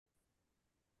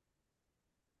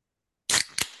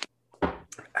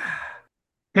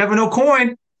Kevin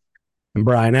O'Coin. And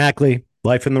Brian Ackley,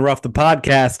 Life in the Rough, the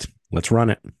podcast. Let's run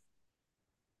it.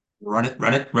 Run it,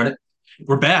 run it, run it.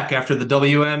 We're back after the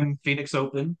WM Phoenix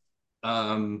Open.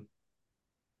 Um,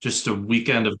 just a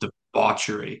weekend of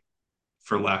debauchery,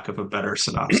 for lack of a better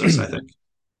synopsis, I think.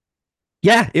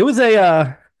 Yeah, it was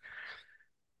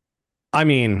I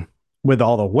mean, with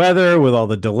all the weather, with all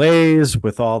the delays,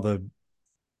 with all the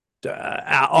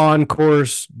on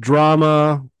course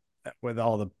drama, with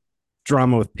all the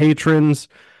drama with patrons,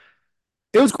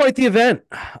 it was quite the event.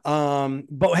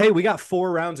 But hey, we got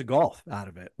 4 rounds of golf out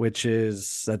of it,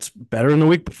 that's better than the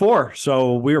week before.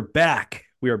 So we're back.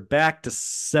 We are back to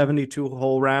 72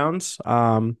 hole rounds,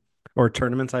 or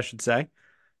tournaments, I should say.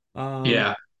 Um,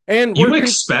 Yeah. and You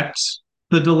expect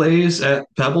the delays at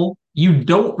Pebble. You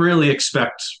don't really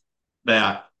expect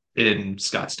that in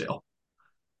Scottsdale.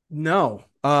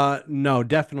 no,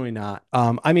 definitely not.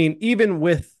 I mean, even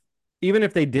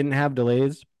if they didn't have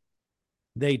delays,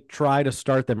 they try to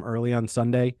start them early on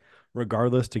Sunday,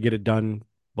 regardless, to get it done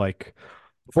like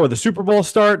before the Super Bowl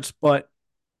starts. But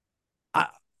I,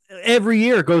 every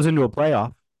year it goes into a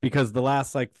playoff because the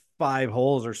last like 5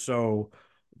 holes are so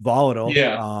volatile,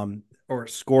 Yeah. or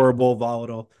scoreable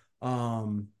volatile.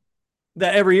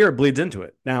 That every year it bleeds into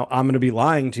it. Now, I'm going to be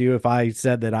lying to you if I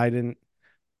said that I didn't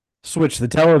switch the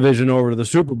television over to the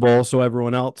Super Bowl so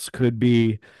everyone else could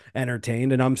be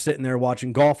entertained, and I'm sitting there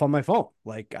watching golf on my phone.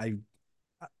 Like I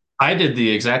I did the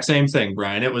exact same thing,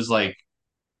 Brian.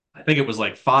 I think it was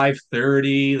like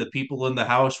 5:30. The people in the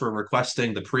house were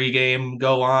requesting the pregame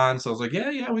go on. So I was like, yeah,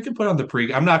 yeah, we can put on the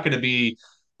pre. I'm not going to be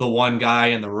the one guy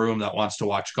in the room that wants to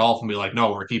watch golf and be like,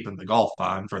 no, we're keeping the golf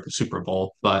on for the Super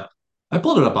Bowl. But I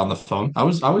pulled it up on the phone. I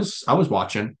was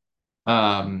watching.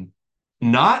 Um,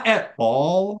 not at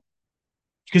all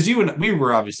because you and we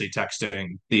were obviously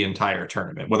texting the entire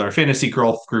tournament with our fantasy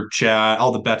golf group chat,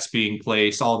 all the bets being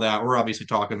placed, all that. We're obviously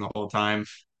talking the whole time.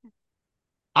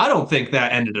 I don't think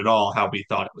that ended at all how we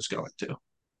thought it was going to.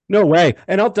 No way.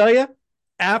 And I'll tell you,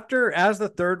 after as the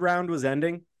third round was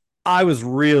ending, I was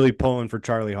really pulling for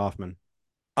Charlie Hoffman.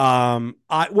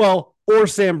 I well or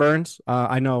Sam Burns.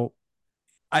 I know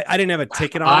I didn't have a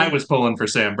ticket on I him. was pulling for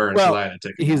Sam Burns because I Well, had a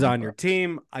ticket he's on him. on your But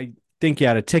team. I think you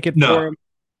had a ticket for no, him.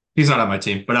 he's not on my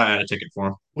team, but I had a ticket for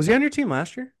him. Was he on your team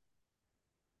last year?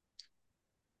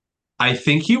 I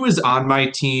think he was on my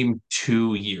team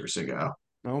 2 years ago.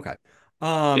 Oh, okay.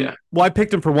 Yeah. Well, I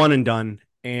picked him for one and done,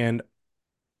 and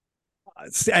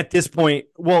at this point,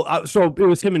 well, so it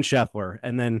was him and Scheffler,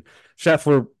 and then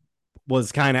Scheffler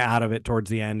was kind of out of it towards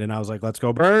the end, and I was like, let's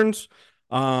go Burns.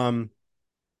 Um,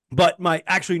 but my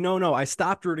actually no, I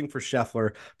stopped rooting for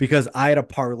Scheffler because I had a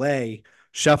parlay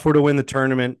Scheffler to win the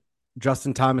tournament,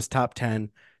 Justin Thomas top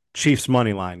 10, Chiefs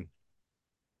money line,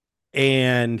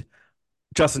 and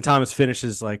Justin Thomas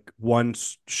finishes like one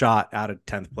shot out of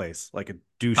 10th place, like a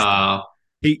douchebag. Uh,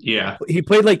 He yeah. he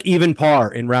played like even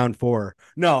par in round four.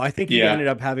 No, I think he Yeah. ended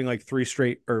up having like three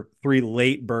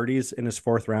late birdies in his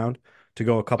fourth round to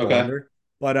go a couple Okay. under.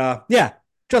 But yeah,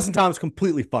 Justin Thomas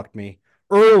completely fucked me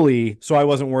early, so I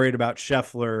wasn't worried about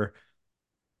Scheffler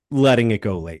letting it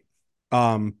go late.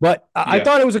 But I Yeah.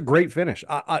 thought it was a great finish.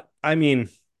 I mean,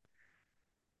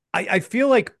 I feel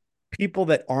like people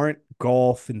that aren't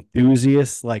golf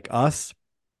enthusiasts like us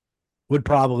would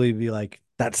probably be like,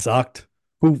 that sucked.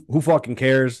 Who fucking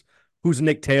cares? Who's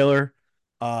Nick Taylor?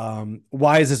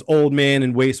 Why is this old man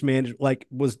in waste management, like,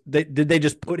 did they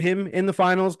just put him in the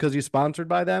finals because he's sponsored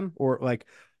by them, or like?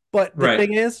 But the Right.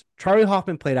 thing is, Charlie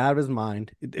Hoffman played out of his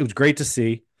mind. It was great to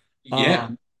see. Yeah.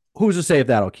 Um, who's to say if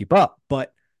that'll keep up?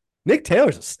 But Nick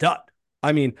Taylor's a stud.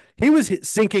 I mean, he was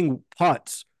sinking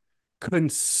putts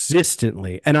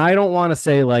consistently. And I don't want to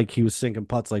say like he was sinking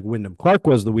putts like Wyndham Clark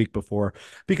was the week before,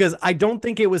 because I don't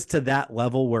think it was to that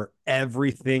level where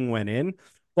everything went in,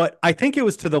 but I think it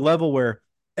was to the level where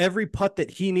every putt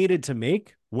that he needed to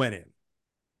make went in.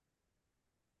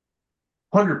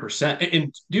 100%.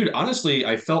 And dude, honestly,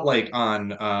 I felt like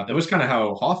it was kind of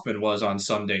how Hoffman was on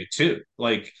Sunday too.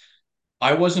 Like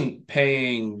I wasn't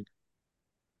paying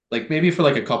like maybe for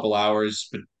like a couple hours,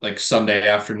 but like Sunday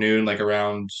afternoon, like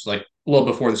around like a little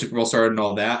before the Super Bowl started and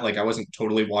all that, like I wasn't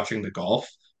totally watching the golf.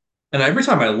 And every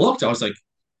time I looked, I was like,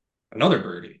 another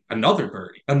birdie, another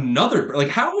birdie, Like,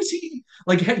 how is he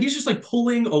like he's just like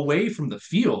pulling away from the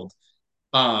field.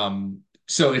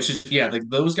 So it's just yeah, like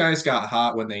those guys got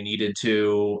hot when they needed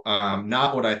to.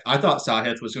 Not what I thought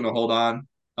Sahith was gonna hold on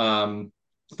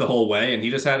the whole way, and he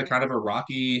just had a kind of a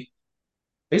rocky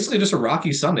basically just a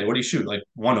rocky Sunday. What do you shoot? Like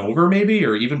one over maybe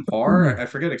or even par? I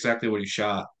forget exactly what he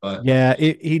shot, but Yeah,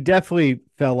 he definitely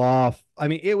fell off. I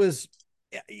mean, it was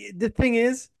the thing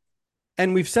is,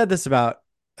 and we've said this about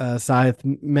Scythe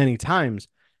many times.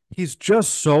 He's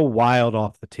just so wild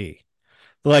off the tee.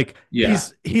 Like Yeah.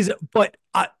 but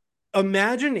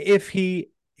imagine if he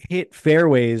hit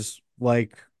fairways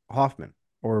like Hoffman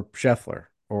or Scheffler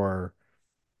or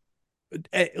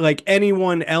like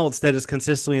anyone else that is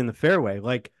consistently in the fairway.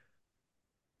 Like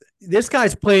this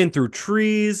guy's playing through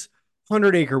trees,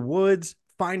 100-acre woods,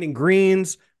 finding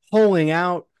greens, holing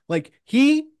out. Like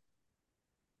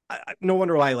no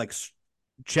wonder why I like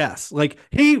chess. Like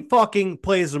he fucking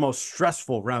plays the most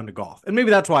stressful round of golf, and maybe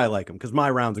that's why I like him because my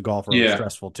rounds of golf are always Yeah.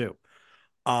 stressful too.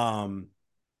 Um,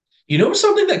 You know,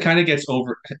 something that kind of gets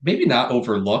maybe not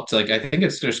overlooked. Like, I think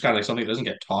it's just kind of like something that doesn't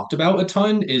get talked about a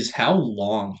ton is how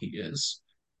long he is.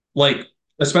 Like,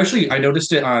 especially I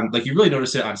noticed it on, like, you really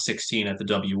noticed it on 16 at the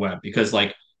WM because,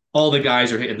 like, all the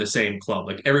guys are hitting the same club.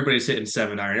 Like, everybody's hitting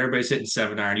 7 iron, everybody's hitting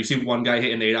 7 iron. You see one guy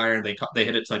hitting 8 iron, they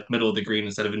hit it to like middle of the green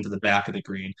instead of into the back of the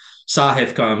green.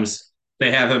 Sahith comes,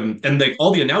 they have him, and like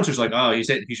all the announcers like, oh, he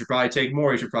should probably take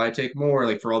more, he should probably take more,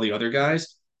 like for all the other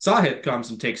guys. Sahith comes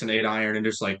and takes an 8 iron and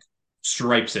just like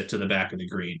stripes it to the back of the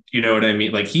green. You know what I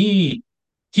mean? Like he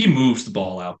moves the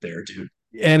ball out there, dude.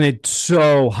 and it's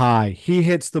so high. He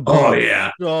hits the Oh ball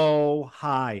yeah. so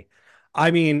high.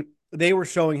 I mean, they were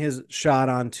showing his shot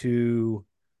onto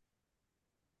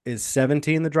is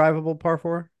 17 the drivable par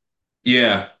four.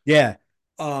 Yeah. Yeah.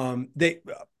 They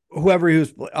whoever he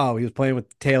was playing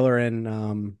with Taylor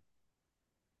and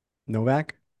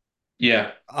Novak.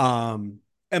 Yeah. Um,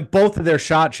 and both of their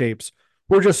shot shapes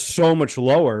were just so much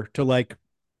lower to like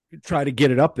try to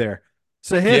get it up there.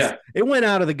 So Yeah. it went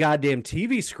out of the goddamn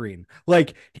TV screen.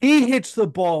 Like he hits the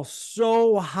ball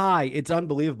so high, it's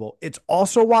unbelievable. It's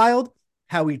also wild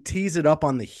how he tees it up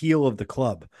on the heel of the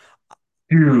club.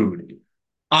 Dude.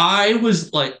 I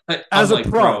was like I'm As a like,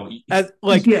 pro, bro, as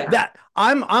like yeah. that.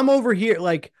 I'm over here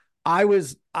like I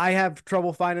have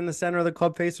trouble finding the center of the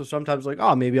club face, so sometimes like,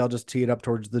 oh, maybe I'll just tee it up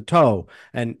towards the toe,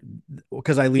 and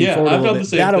because I lean Yeah, forward a I've little done the bit,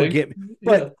 same that'll thing. get me.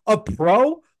 Yeah. But a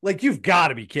pro, like you've got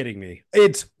to be kidding me.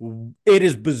 It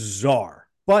is bizarre.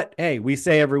 But hey, we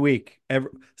say every week,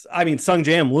 I mean, Sung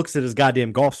Jam looks at his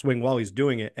goddamn golf swing while he's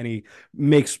doing it, and he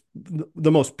makes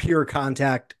the most pure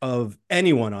contact of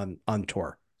anyone on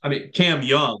tour. I mean, Cam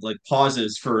Young like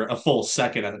pauses for a full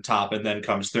second at the top and then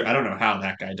comes through. I don't know how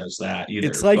that guy does that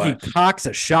It's either, like he but cocks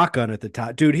a shotgun at the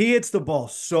top. Dude, he hits the ball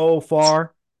so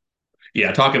far.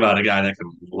 yeah, talk about a guy that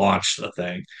can launch the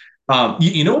thing.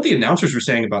 You know what the announcers were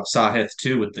saying about Sahith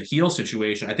too with the heel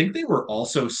situation? I think they were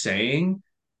also saying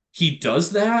he does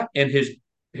that, and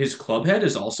his club head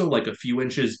is also like a few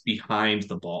inches behind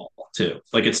the ball too.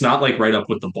 Like it's not like right up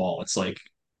with the ball. It's like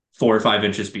 4 or 5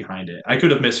 inches behind it. I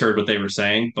could have misheard what they were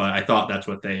saying, but I thought that's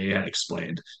what they had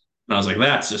explained. And I was like,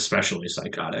 that's especially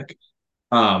psychotic.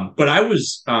 But I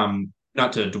was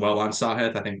not to dwell on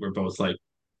Sahith. I think we're both like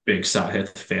big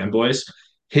Sahith fanboys.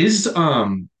 His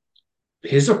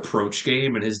his approach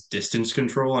game and his distance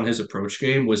control on his approach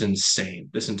game was insane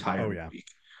this Oh entire yeah. week.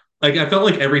 Like I felt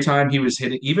like every time he was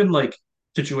hitting, even like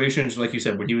situations like you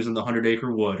said when he was in the 100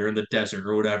 acre wood or in the desert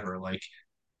or whatever, like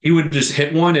he would just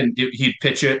hit one and he'd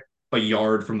pitch it a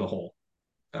yard from the hole.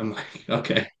 I'm like,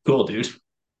 okay, cool, dude,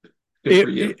 good for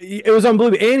you. It was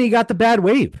unbelievable. And he got the bad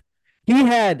wave. He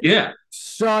had Yeah.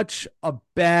 such a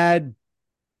bad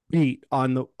beat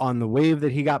on the wave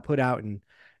that he got put out in,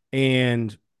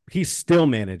 and he still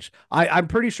managed. I'm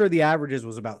pretty sure the averages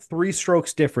was about 3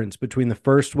 strokes difference between the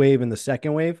first wave and the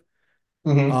second wave.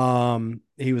 Mm-hmm.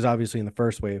 He was obviously in the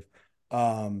first wave.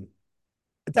 Um,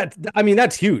 I mean,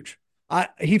 that's huge.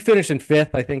 He finished in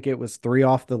fifth. I think it was 3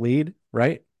 off the lead,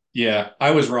 right? Yeah,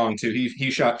 I was wrong too.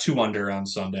 He shot 2 under on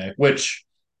Sunday, which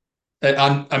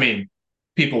I mean,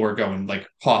 people were going like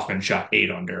Hoffman shot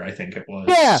 8 under, I think it was.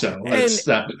 Yeah, So that's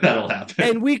that'll happen.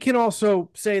 and we can also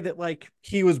say that like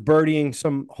he was birdieing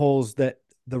some holes that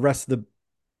the rest of the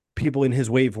people in his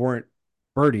wave weren't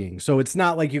birdieing. So it's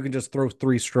not like you can just throw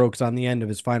 3 strokes on the end of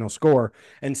his final score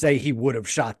and say he would have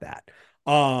shot that.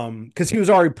 Because he was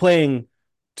already playing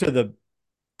to the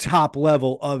top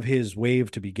level of his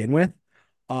wave to begin with.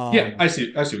 Yeah, Um, I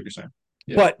see what you're saying.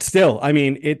 Yeah. but still, I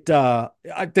mean, I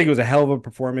think it was a hell of a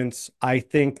performance. I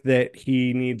think that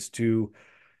he needs to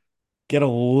get a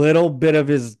little bit of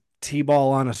his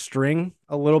T-ball on a string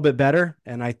a little bit better,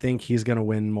 and I think he's going to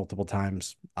win multiple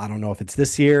times. I don't know if it's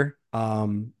this year,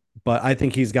 but I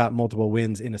think he's got multiple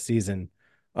wins in a season,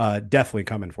 definitely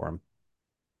coming for him.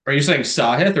 Are you saying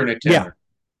Sahith or Nick Yeah, Taylor?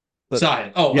 but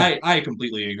Sahith. Oh, yeah, I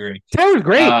completely agree. Taylor's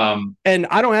great, Um, and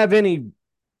I don't have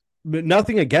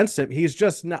nothing against him. He's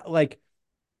just not like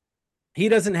he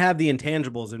doesn't have the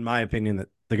intangibles, in my opinion, that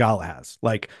the Gala has.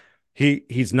 Like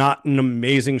he's not an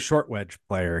amazing short wedge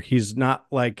player. He's not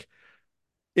like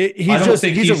I He's don't just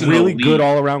think he's a he's an really good elite.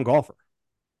 all around golfer.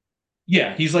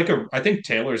 Yeah, he's like a. I think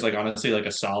Taylor's like honestly like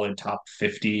a solid top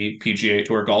 50 PGA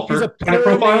Tour He's a golfer kind of poor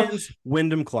profile. man's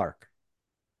Wyndham Clark.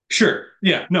 Sure.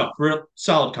 Yeah. No. Real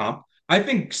solid comp. I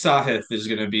think Sahith is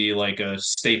going to be like a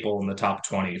staple in the top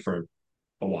 20 for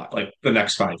a while, like the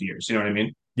next 5 years. You know what I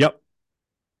mean? Yep.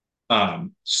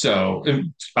 So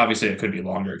and obviously it could be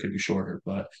longer, it could be shorter,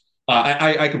 but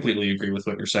I completely agree with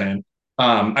what you're saying.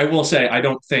 I will say I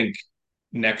don't think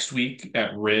next week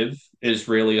at Riv is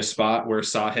really a spot where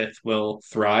Sahith will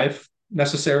thrive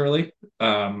necessarily.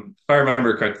 If I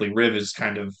remember correctly, Riv is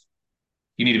kind of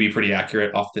you need to be pretty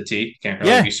accurate off the tee. Can't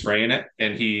really Yeah. be spraying it,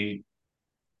 and he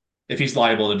if he's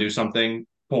liable to do something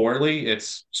poorly,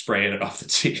 it's spraying it off the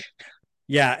tee.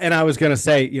 Yeah, and I was gonna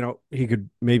say, he could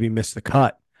maybe miss the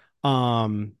cut.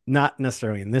 Not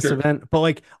necessarily in this Sure. event, but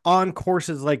like on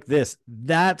courses like this,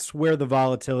 that's where the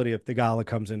volatility of the gala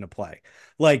comes into play.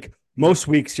 Like most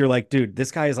weeks, you're like, dude,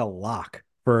 this guy is a lock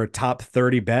for a top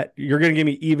 30 bet. You're gonna give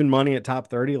me even money at top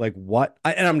 30. Like what?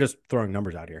 And I'm just throwing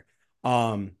numbers out here.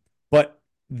 But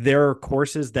there are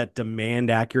courses that demand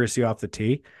accuracy off the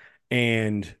tee,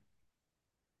 and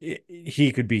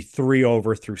he could be 3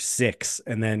 over through 6,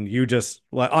 and then you just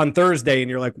like on Thursday, and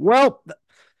you're like, well,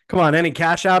 come on, any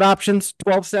cash out options?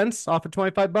 12 cents off of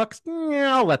 $25.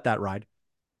 Yeah, I'll let that ride.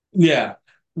 Yeah.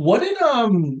 What did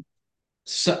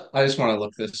I just want to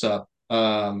look this up.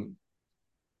 What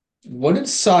did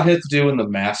Sahith do in the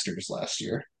Masters last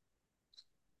year?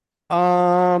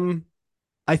 Um,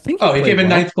 I think he Oh, he played came in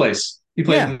well. ninth place.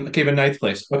 Yeah, Came in ninth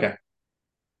place. Okay.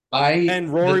 I and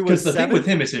Rory because was the thing with seventh.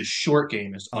 him is his short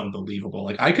game is Oh, unbelievable.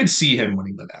 Like I could see him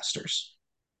winning the Masters.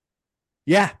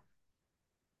 yeah,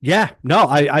 yeah. No,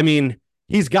 I mean,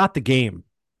 he's got the game.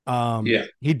 Yeah,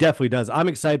 He definitely does. I'm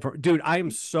excited for dude. I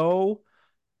am so.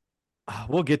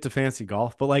 We'll get to fancy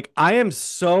golf, but like, I am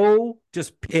so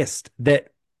just pissed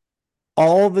that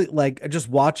all the like just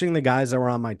watching the guys that were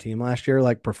on my team last year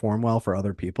like perform well for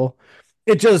other people.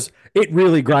 It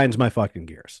really grinds my fucking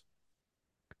gears.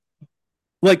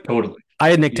 Like totally. I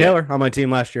had Nick Yeah. Taylor on my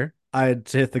team last year. I had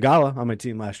Hit the Gala on my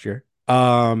team last year.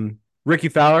 Ricky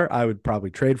Fowler, I would probably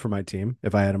trade for my team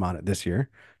if I had him on it this year.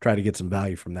 Try to get some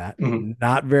value from that. Mhm.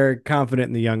 Not very confident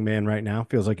in the young man right now.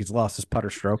 Feels like he's lost his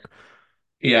putter stroke.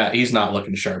 Yeah, he's not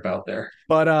looking sharp out there.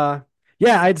 But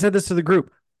yeah, I'd said this to the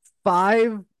group.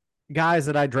 5 guys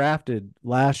that I drafted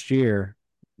last year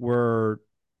were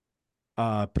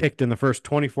picked in the first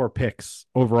 24 picks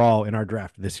overall in our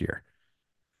draft this year.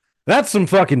 That's some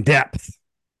fucking depth.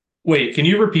 Wait, can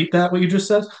you repeat that what you just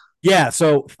said? Yeah,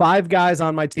 so 5 guys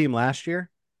on my team last year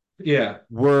Yeah.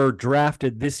 were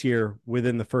drafted this year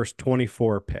within the first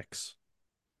 24 picks.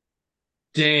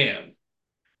 Damn.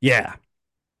 Yeah.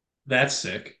 That's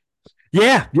sick. Yeah.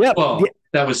 Yep. Yeah, Well,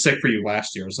 that was sick for you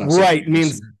last year. It's not sick for right. you this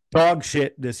Means year. dog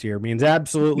shit this year. Means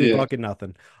absolutely Yeah. fucking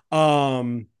nothing.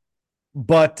 Um,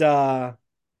 but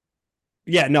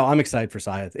yeah, no, I'm excited for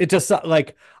Syed. It just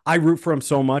like I root for him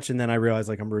so much, and then I realize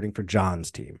like I'm rooting for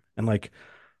John's team. And like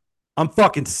I'm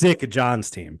fucking sick of John's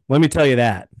team. Let me tell you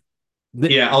that.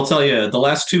 Yeah, I'll tell you, the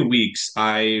last 2 weeks,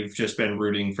 I've just been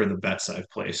rooting for the bets I've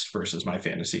placed versus my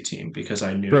fantasy team because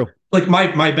I knew, True. like,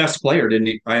 my best player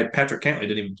didn't. I had Patrick Cantley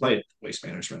didn't even play Waste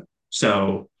Management,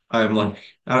 so I'm like,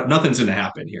 nothing's going to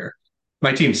happen here.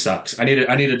 My team sucks. I need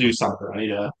to do something. I need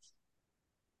to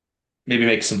maybe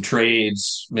make some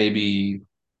trades. Maybe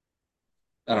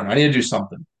I don't know. I need to do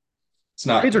something. It's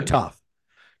not Trades are good. tough.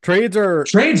 Trades are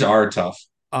Trades are tough.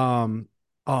 um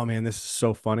oh man, this is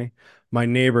so funny. My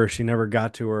neighbor, she never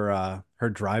got to her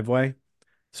driveway.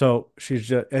 So she's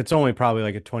just it's only probably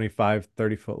like a 25,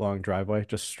 30 foot long driveway,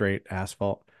 just straight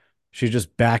asphalt. She's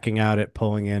just backing out it,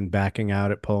 pulling in, backing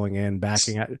out it, pulling in,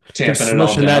 backing out, just Tamping it all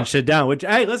smushing that down. shit down, which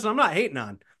hey, listen, I'm not hating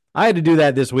on. I had to do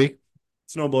that this week.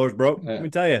 Snowblowers broke. Let Yeah. me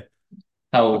tell you.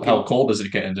 How Fucking cold is it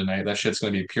getting tonight? That shit's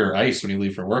going to be pure ice when you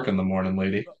leave for work in the morning,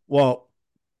 lady. well,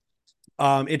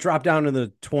 it dropped down to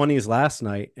the 20s last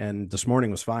night, and this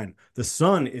morning was fine. The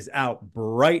sun is out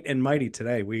bright and mighty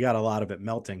today. We got a lot of it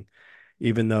melting,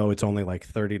 even though it's only like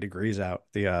 30 degrees out.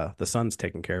 The sun's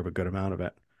taking care of a good amount of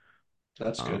it,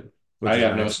 That's um, good. which I is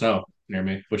got no nice. snow near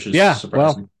me, which is Yeah, well,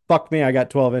 surprising. fuck me. I got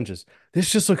 12 inches. This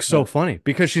just looks so Uh, funny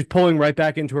because she's pulling right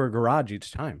back into her garage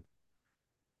each time.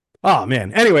 Oh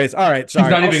man. Anyways, all right. She's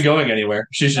Sorry. not even going anywhere.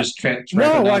 She's just ramping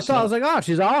No, down I thought I snow. was like, oh,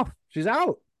 she's off. She's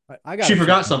out. I She gotta shut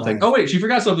forgot these something. Oh blinds. wait, she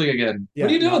forgot something again. What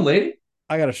are Yeah, you no, doing, lady?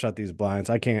 I gotta shut these blinds.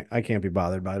 I can't be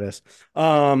bothered by this.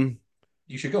 Um,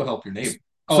 You should go help your neighbor.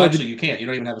 Oh, so actually, did you can't. You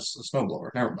don't even have a snowblower.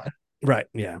 Never mind. right,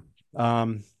 yeah.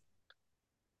 Um,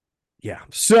 yeah.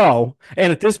 So,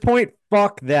 and at this point,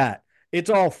 fuck that. it's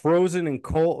all frozen and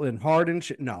cold and hard and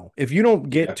shit. No, if you don't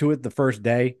get Yeah. to it the first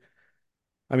day,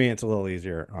 I mean, it's a little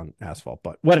easier on asphalt,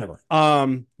 but whatever.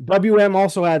 WM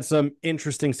also had some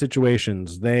interesting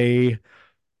situations. They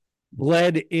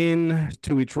bled in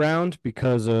to each round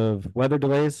because of weather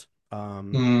delays.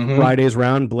 Hmm. Friday's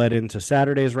round bled into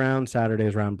Saturday's round.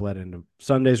 Saturday's round bled into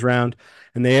Sunday's round.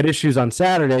 And they had issues on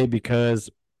Saturday because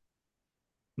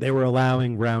they were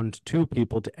allowing round two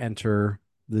people to enter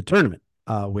the tournament,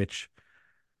 which,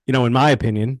 in my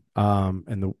opinion,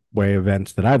 and the way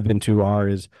events that I've been to are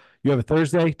is you have a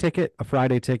Thursday ticket, a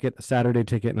Friday ticket, a Saturday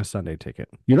ticket, and a Sunday ticket.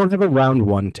 You don't have a round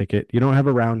one ticket. You don't have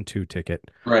a round two ticket.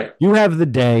 Right. You have the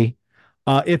day.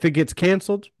 If it gets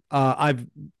canceled, I've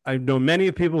known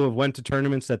many people who have went to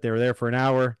tournaments that they were there for an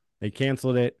hour, they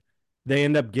canceled it. They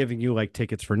end up giving you like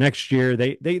tickets for next year.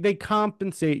 They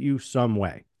compensate you some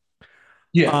way.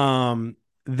 Yeah.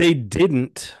 They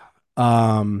didn't.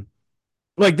 Um,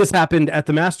 like this happened at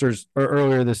the Masters or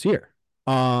earlier this year,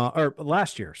 or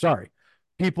last year. Sorry,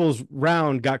 people's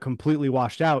round got completely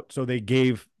washed out, so they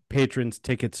gave patrons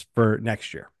tickets for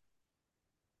next year,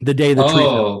 the day the tree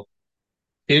fell,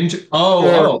 Oh, oh,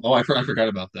 or oh, oh, I forgot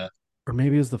about that.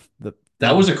 maybe it was the day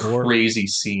That was a before. crazy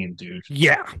scene, dude.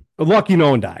 Yeah, lucky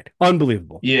no one died.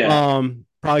 Unbelievable. Yeah.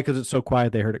 Probably because it's so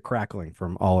quiet they heard it crackling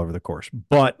from all over the course.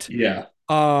 But Yeah.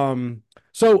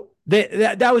 so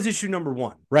that was issue number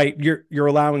one, right? You're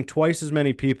allowing twice as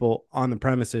many people on the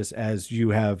premises as you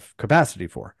have capacity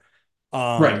for.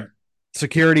 Right. Um,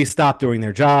 Security stopped doing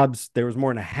their jobs. There was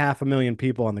more than 500,000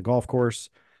 people on the golf course.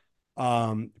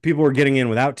 People were getting in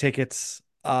without tickets.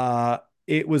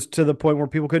 It was to the point where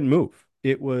people couldn't move.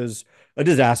 It was a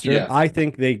disaster. Yeah. I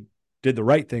think they did the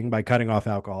right thing by cutting off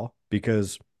alcohol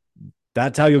because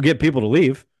that's how you'll get people to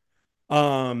leave.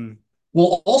 Um,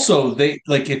 Well, also they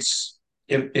like it's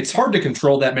hard to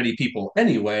control that many people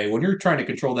anyway. When you're trying to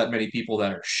control that many people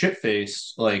that are shit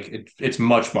faced, like it's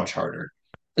much harder,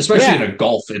 especially in yeah, a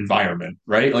golf environment,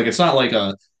 right? Like it's not like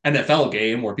a NFL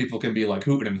game where people can be like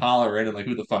hooting and hollering and like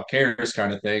who the fuck cares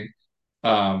kind of thing.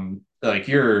 Like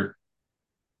you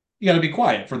got to be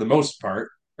quiet for the most part,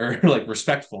 or like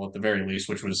respectful at the very least,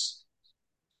 which was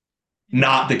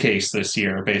not the case this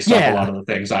year based off a lot yeah, of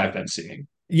the things I've been seeing.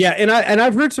 yeah.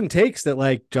 I've heard some takes that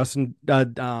like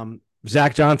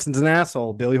Zach Johnson's an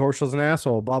asshole, Billy Horschel's an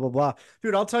asshole, blah blah blah.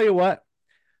 Dude, I'll tell you what.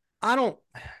 I don't.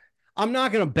 I'm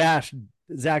not gonna bash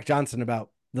Zach Johnson about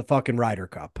the fucking Ryder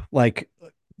Cup. Like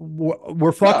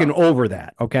we're fucking No, over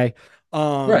that, okay?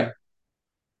 right.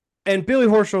 And Billy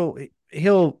Horschel,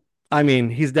 he'll. I mean,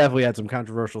 he's definitely had some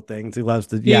controversial things. He loves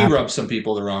to He yap, rubs some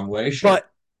people the wrong way, sure. but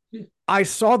I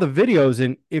saw the videos,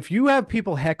 and if you have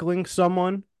people heckling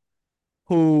someone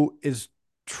who is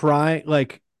trying,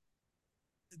 like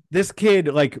this kid,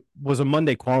 like was a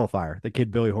Monday qualifier, the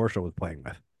kid Billy Horschel was playing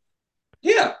with,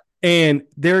 Yeah, and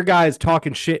there are guys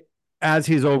talking shit as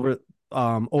he's over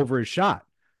his shot.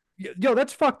 Yo,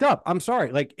 that's fucked up. I'm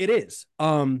sorry. Like it is.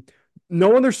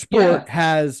 No other sport yeah.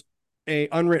 has a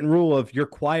unwritten rule of you're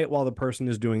quiet while the person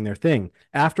is doing their thing.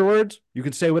 Afterwards, you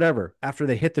can say whatever. After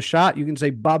they hit the shot, you can say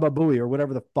baba booey or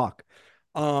whatever the fuck.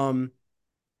 Um,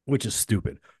 which is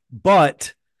stupid.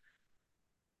 But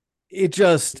it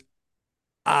just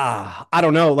I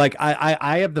don't know. Like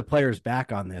I have the players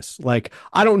back on this. Like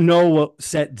I don't know what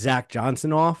set Zach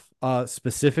Johnson off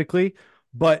specifically,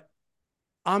 but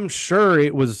I'm sure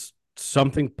it was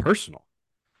something personal.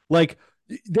 Like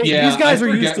these Yeah, I guys are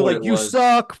used forget to what like it you was.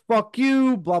 suck, fuck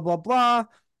you, blah blah blah.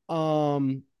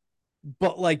 Um,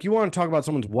 but like you want to talk about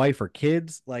someone's wife or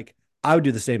kids, like I would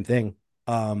do the same thing.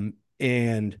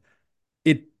 And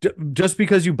it just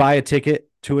because you buy a ticket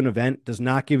to an event does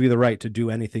not give you the right to do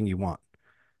anything you want.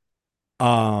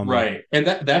 Um, Right. And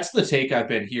that's the take I've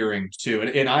been hearing too.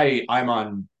 And I'm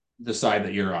on the side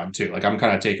that you're on too. Like I'm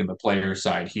kind of taking the player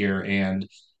side here. And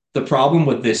the problem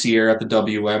with this year at the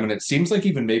WM, and it seems like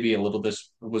even maybe a little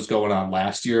this was going on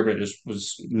last year, but it just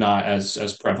was not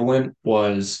as prevalent,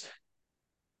 was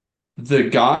the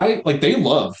guy, like they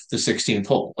love the 16th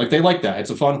hole. Like they like that. It's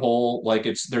a fun hole. Like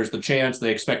there's the chance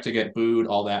they expect to get booed,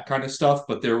 all that kind of stuff.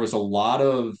 But there was a lot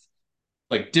of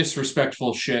like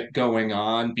disrespectful shit going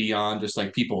on beyond just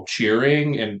like people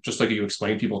cheering and just like you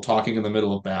explained, people talking in the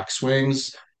middle of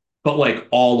backswings, but like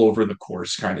all over the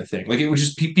course kind of thing. Like it was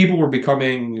just people were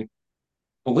becoming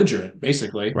belligerent,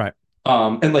 basically. right.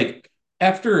 And like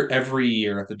after every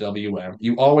year at the WM,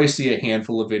 you always see a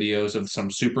handful of videos of some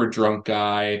super drunk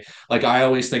guy. Like I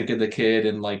always think of the kid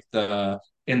in like the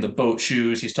in the boat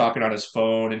shoes. He's talking on his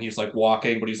phone and he's like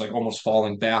walking, but he's like almost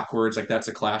falling backwards. Like that's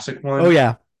a classic Oh one.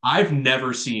 yeah. I've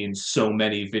never seen so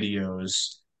many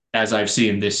videos as I've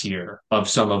seen this year of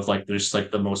some of like there's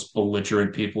like the most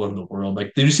belligerent people in the world.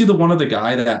 Like, did you see the one of the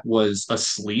guy that was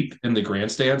asleep in the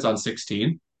grandstands on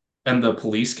 16 and the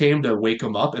police came to wake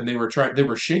him up and they were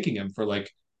shaking him for like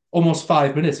almost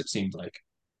 5 minutes, it seemed like.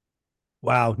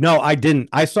 Wow. No, I didn't.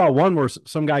 I saw one where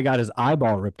some guy got his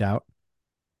eyeball ripped out.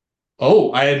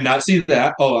 Oh, I did not see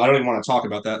that. Oh, I don't even want to talk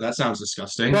about that. That sounds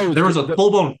disgusting. Bro, There was a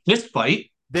full blown fist fight.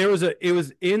 there was a it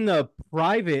was in the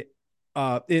private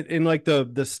in like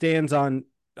the stands on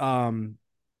um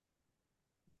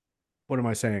what am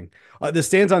I saying? The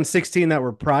stands on 16 that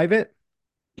were private.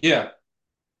 Yeah,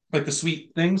 like the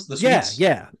sweet things, the Yeah, sweets.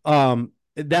 yeah.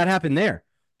 That happened there.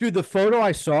 Dude, the photo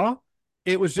I saw,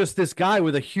 it was just this guy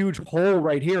with a huge hole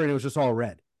right here and it was just all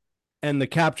red. And the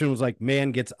caption was like,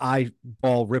 "Man gets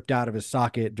eyeball ripped out of his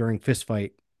socket during fist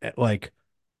fight." Like,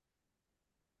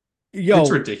 It's yo,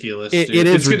 ridiculous, it dude.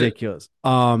 is It's gonna. ridiculous.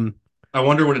 I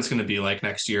wonder what it's gonna be like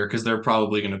next year because they're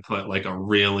probably gonna put like a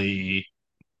really.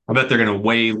 I bet they're gonna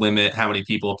way limit how many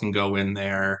people can go in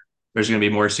there. There's gonna be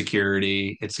more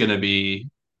security. It's gonna be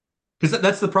because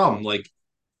that's the problem. Like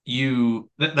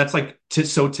that's like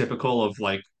so typical of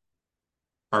like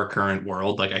our current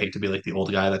world. Like I hate to be like the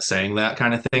old guy that's saying that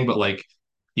kind of thing, but like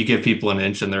you give people an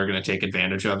inch and they're going to take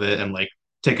advantage of it and like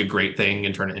take a great thing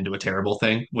and turn it into a terrible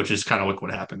thing, which is kind of like what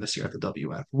happened this year at the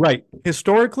WM. Right.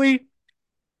 Historically,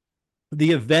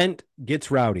 the event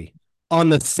gets rowdy on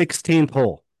the 16th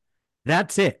hole.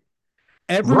 That's it.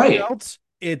 Everywhere Right. else,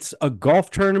 it's a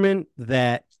golf tournament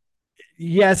that,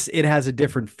 yes, it has a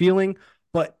different feeling,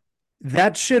 but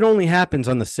that shit only happens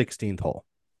on the 16th hole.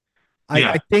 I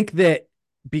Yeah. think that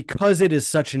because it is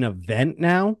such an event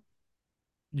now,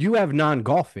 you have non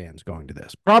golf fans going to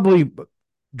this. Probably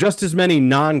just as many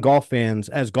non golf fans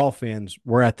as golf fans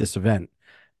were at this event.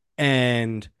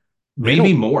 And they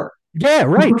Maybe don't, more. yeah,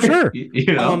 right, sure.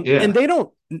 And Yeah. they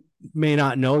don't, may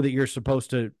not know that you're supposed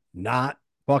to not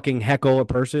fucking heckle a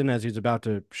person as he's about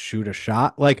to shoot a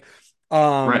shot. Like,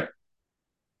 um, Right.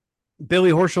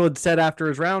 Billy Horschel had said after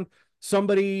his round,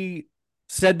 somebody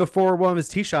said before one of his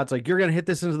tee shots, like, you're going to hit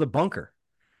this into the bunker.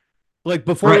 Like,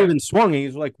 before he Right. even swung,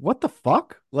 he's like, what the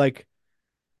fuck? Like,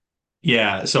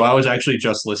 Yeah. So I was actually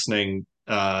just listening,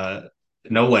 No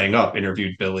Laying Up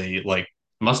interviewed Billy like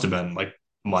must have been like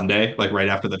Monday, like right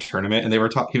after the tournament, and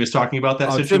he was talking about that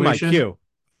oh, it's in my situation. queue.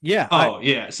 Yeah, Oh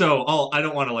yeah. So I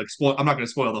don't want to like spoil. I'm not going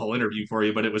to spoil the whole interview for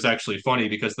you, but it was actually funny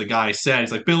because the guy said,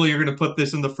 he's like, Billy, you're going to put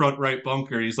this in the front right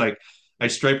bunker. He's like, I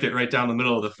striped it right down the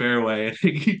middle of the fairway.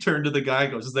 And he turned to the guy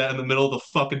and goes, is that in the middle of the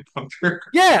fucking bunker?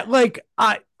 yeah. Like,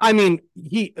 I mean,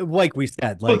 he, like we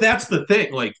said, But like, that's the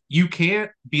thing. Like, you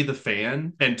can't be the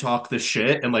fan and talk the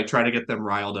shit and like try to get them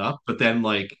riled up, but then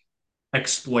like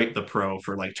exploit the pro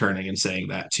for like turning and saying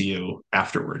that to you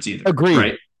afterwards either. agreed.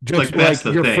 Right. Just Like, that's like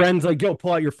the your thing. friends, like, yo,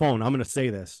 pull out your phone. I'm gonna say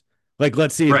this. Like,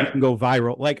 let's see if you Right. can go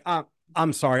viral. Like,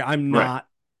 I'm sorry, Right.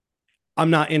 I'm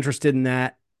not interested in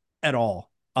that at all.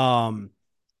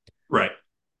 Right.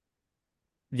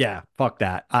 Yeah, fuck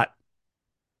that. I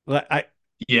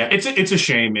Yeah, it's a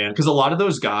shame, man, because a lot of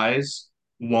those guys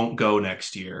won't go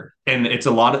next year, and it's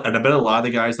a lot. And I bet a lot of the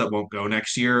guys that won't go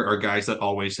next year are guys that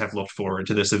always have looked forward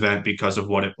to this event because of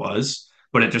what it was,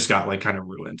 but it just got like kind of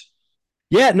ruined.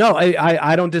 Yeah, no,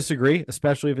 I don't disagree,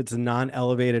 especially if it's a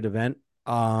non-elevated event.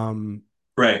 Um,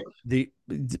 Right. the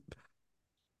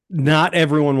not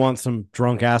everyone wants some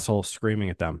drunk asshole screaming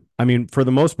at them. I mean, for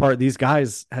the most part, these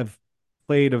guys have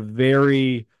played a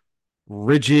very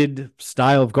rigid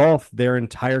style of golf their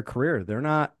entire career. They're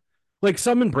not like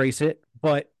some embrace it,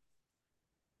 but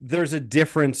there's a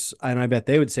difference, and I bet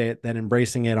they would say it, than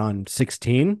embracing it on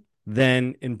 16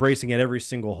 than embracing it every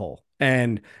single hole.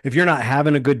 And if you're not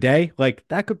having a good day, like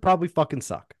that could probably fucking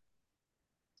suck.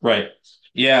 Right.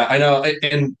 Yeah, I know.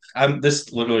 And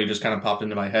this literally just kind of popped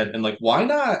into my head. And like, why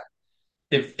not?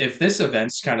 If this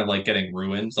event's kind of like getting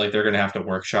ruined, like they're gonna have to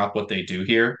workshop what they do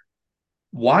here.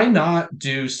 Why not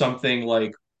do something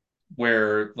like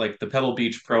where like the Pebble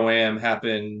Beach Pro Am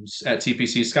happens at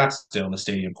TPC Scottsdale in the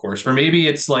stadium course, or maybe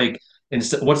it's like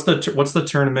instead what's the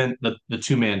tournament the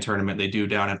 2 man tournament they do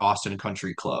down at Austin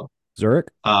Country Club? Zurich?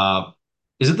 Uh,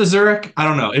 is it the Zurich? I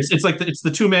don't know. It's like it's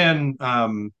the 2 man.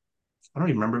 I don't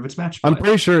even remember if it's match I'm play,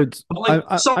 pretty sure it's but like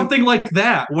I'm something like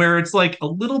that where it's like a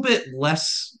little bit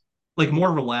less like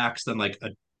more relaxed than like a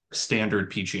standard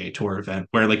PGA Tour event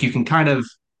where like you can kind of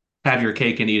have your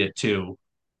cake and eat it too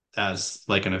as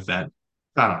like an event.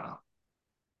 I don't know.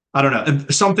 I don't know.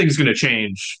 Something's going to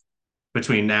change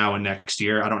between now and next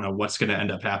year. I don't know what's going to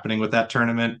end up happening with that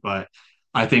tournament, but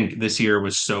I think this year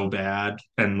was so bad.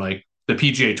 And like the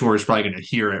PGA Tour is probably going to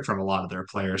hear it from a lot of their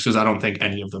players because I don't think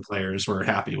any of the players were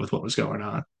happy with what was going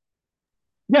on.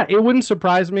 Yeah, it wouldn't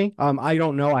surprise me. I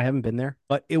don't know. I haven't been there,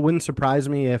 but it wouldn't surprise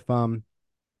me if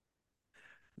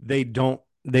they don't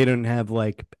have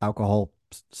like alcohol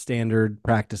standard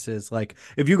practices. Like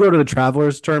if you go to the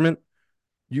Travelers tournament,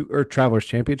 you or Travelers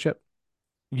Championship,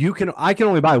 I can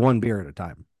only buy one beer at a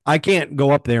time. I can't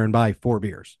go up there and buy four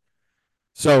beers.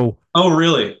 So Oh,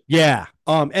 really? yeah.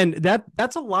 And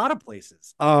that's a lot of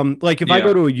places. Like if I go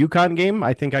Yeah. to a UConn game,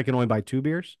 I think I can only buy two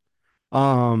beers.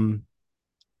 Um,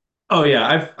 Oh,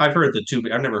 yeah. I've heard the two.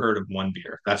 I've never heard of one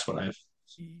beer. That's what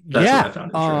yeah. I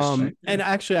found interesting. Yeah. And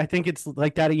actually I think it's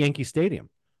like that at Yankee Stadium.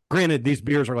 Granted, these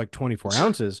beers are like 24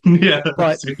 ounces, Yeah,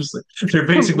 but seriously. They're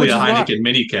basically which a is a lot. Heineken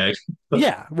mini keg.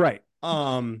 Yeah, right.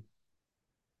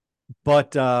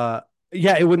 But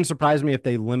yeah, it wouldn't surprise me if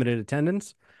they limited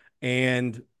attendance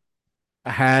and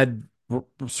had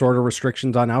sort of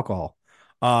restrictions on alcohol.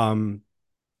 Um,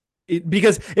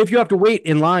 because if you have to wait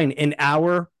in line an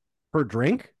hour per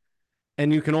drink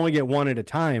and you can only get one at a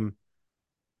time,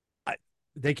 I,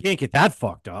 they can't get that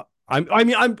fucked up. I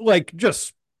mean, I'm like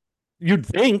just you'd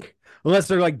think unless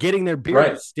they're like getting their beer Right.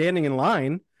 just standing in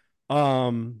line.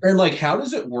 Um, And like, how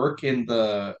does it work in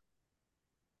the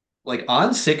like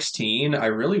on 16? I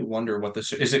really wonder what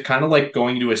this is. It kind of like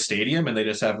going to a stadium and they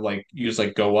just have like you just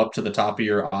like go up to the top of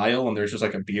your aisle and there's just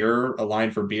like a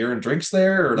line for beer and drinks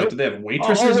there, or like do nope. they have Oh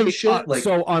waitresses and wait. shit? Like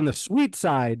So on the sweet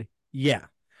side, yeah.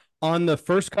 On the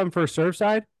first come first serve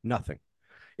side, nothing.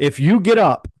 If you get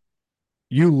up,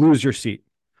 you lose your seat.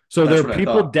 So there that's are what I people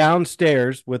thought.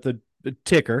 downstairs with a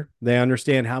ticker. They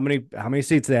understand how many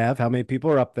seats they have, how many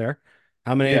people are up there,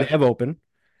 how many they Yeah. have open.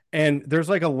 And there's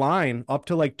like a line up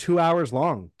to like 2 hours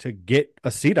long to get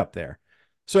a seat up there.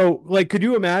 So like could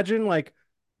you imagine like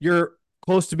you're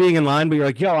close to being in line, but you're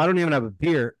like, yo, I don't even have a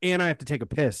beer and I have to take a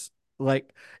piss.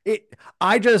 Like it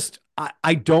I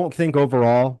don't think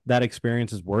overall that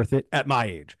experience is worth it at my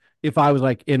age. If I was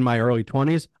like in my early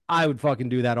 20s, I would fucking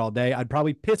do that all day. I'd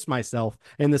probably piss myself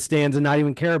in the stands and not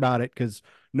even care about it because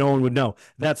no one would know.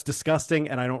 That's disgusting,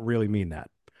 and I don't really mean that.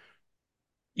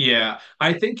 Yeah.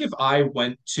 I think if I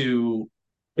was,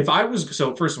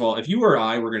 so first of all, if you or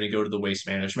I were going to go to the Waste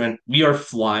Management, we are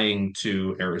flying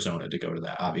to Arizona to go to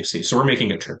that, obviously. So we're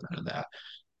making a trip out of that.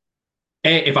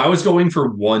 And if I was going for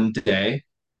one day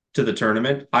to the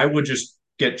tournament, I would just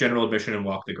get general admission and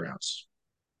walk the grounds.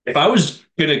 If I was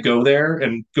going to go there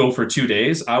and go for 2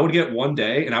 days, I would get one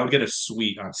day and I would get a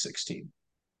suite on 16.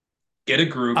 Get a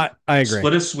group, I agree.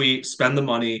 split a suite, spend the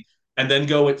money, and then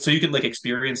go it so you can like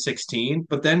experience 16,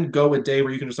 but then go a day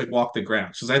where you can just like walk the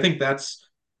grounds. Because I think that's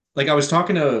like I was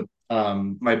talking to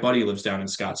my buddy lives down in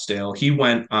Scottsdale. He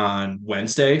went on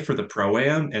Wednesday for the pro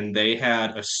am and they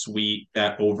had a suite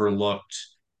that overlooked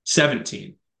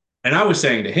 17. And I was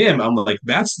saying to him, I'm like,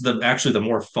 that's the actually the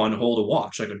more fun hole to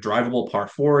watch, like a drivable par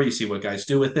four. You see what guys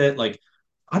do with it. Like,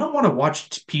 I don't want to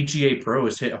watch PGA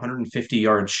pros hit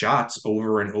 150-yard shots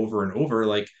over and over and over.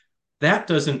 Like, that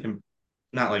doesn't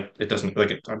not like it doesn't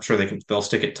like it, I'm sure they'll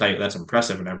stick it tight. That's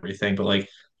impressive and everything. But like,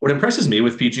 what impresses me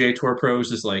with PGA Tour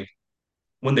pros is like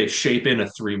when they shape in a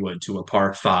three wood to a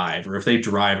par five, or if they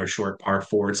drive a short par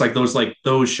four. It's like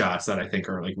those shots that I think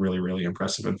are like really really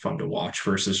impressive and fun to watch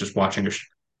versus just watching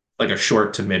like a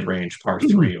short to mid range par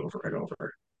three over and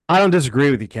over. I don't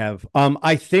disagree with you, Kev.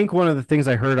 I think one of the things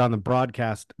I heard on the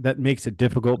broadcast that makes it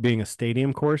difficult being a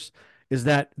stadium course is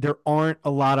that there aren't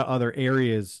a lot of other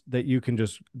areas that you can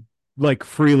just like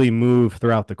freely move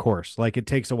throughout the course. Like it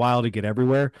takes a while to get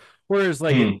everywhere. Whereas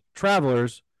like at Mm,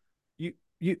 Travelers,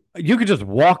 you could just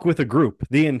walk with a group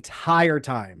the entire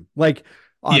time. Like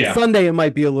on yeah, Sunday, it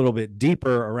might be a little bit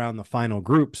deeper around the final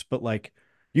groups, but like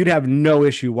you'd have no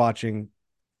issue watching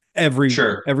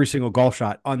sure. every single golf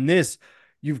shot. On this,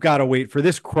 you've got to wait for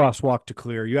this crosswalk to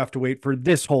clear. You have to wait for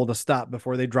this hole to stop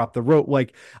before they drop the rope.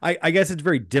 Like I guess it's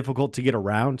very difficult to get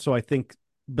around. So I think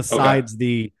Okay. besides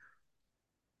the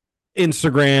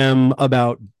Instagram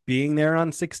about being there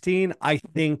on 16, I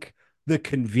think the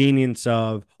convenience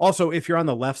of also if you're on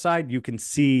the left side, you can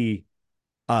see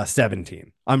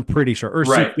 17. I'm pretty sure, or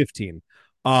see Right. 15.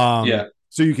 Yeah.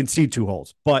 So you can see two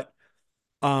holes. But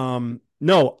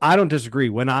no, I don't disagree.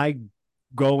 When I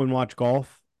go and watch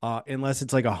golf, unless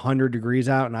it's like 100 degrees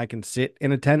out and I can sit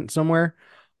in a tent somewhere,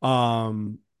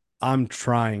 um, I'm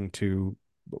trying to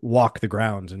walk the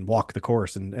grounds and walk the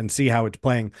course and see how it's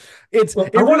playing. Well,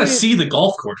 I It want to really, see the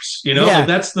golf course, like yeah.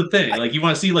 that's the thing. I, Like you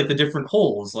want to see like the different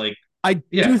holes. Like, I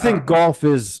yeah, do I think don't know. golf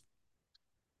is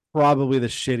probably the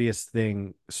shittiest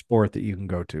thing sport that you can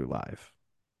go to live.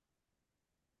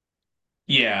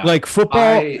 Yeah. Like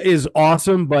football I is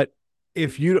awesome, but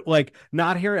if you like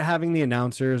not here having the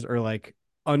announcers or like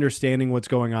understanding what's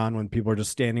going on when people are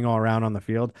just standing all around on the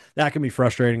field. That can be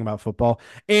frustrating about football.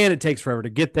 And it takes forever to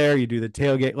get there. You do the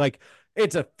tailgate. Like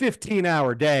it's a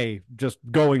 15-hour day just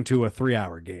going to a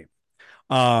 3-hour game.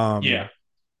 Yeah.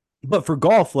 But for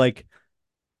golf, like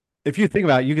if you think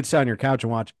about it, you could sit on your couch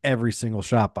and watch every single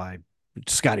shot by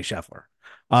Scotty Scheffler.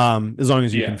 As long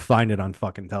as you can Yeah. find it on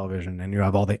fucking television and you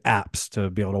have all the apps to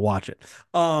be able to watch it.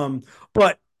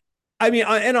 But I mean,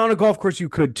 and on a golf course you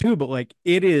could too, but like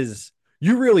it is,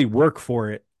 you really work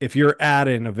for it if you're at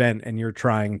an event and you're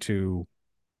trying to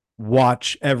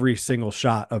watch every single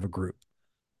shot of a group.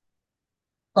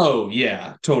 Oh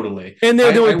yeah, totally. And they're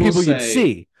I the only I will people you'd say,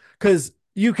 see because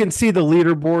you can see the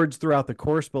leaderboards throughout the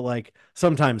course, but like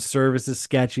sometimes service is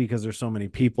sketchy because there's so many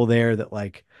people there that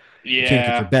like you can't get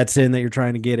your yeah. bets in that you're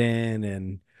trying to get in.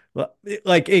 And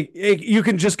like you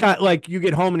can just kind of like you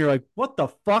get home and you're like, what the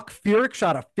fuck? Furyk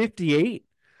shot a 58.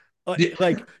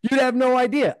 Like you'd have no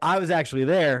idea. I was actually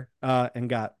there and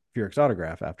got Furyk's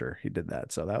autograph after he did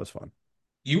that. So that was fun.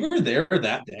 You were there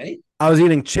that day? I was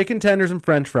eating chicken tenders and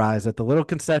French fries at the little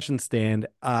concession stand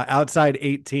outside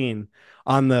 18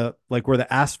 on the like where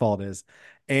the asphalt is,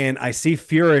 and I see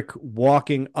Furyk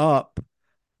walking up.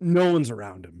 No one's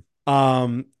around him.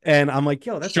 And I'm like,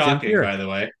 yo, that's Jim Shocking, Furyk, by the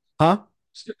way. huh?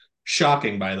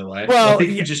 Shocking, by the way. Like Well, you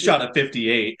yeah, just shot a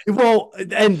 58. well,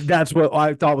 and that's what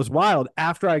I thought was wild.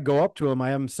 After I go up to him,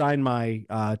 I have him sign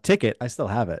my ticket. I still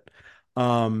have it.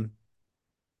 Um,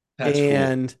 That's cool.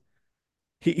 and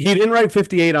he didn't write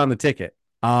 58 on the ticket.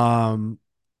 Um,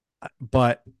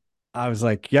 but I was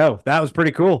like, yo, that was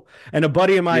pretty cool. And a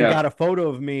buddy of mine Yeah. got a photo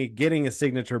of me getting a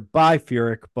signature by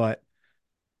Furyk, but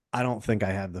I don't think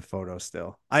I have the photo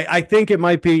still. I think it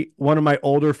might be one of my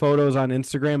older photos on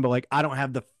Instagram, but like I don't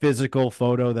have the physical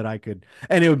photo that I could,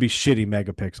 and it would be shitty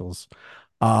megapixels.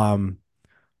 Um,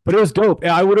 but it was dope.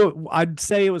 I'd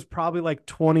say it was probably like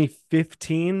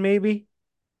 2015, maybe.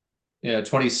 Yeah,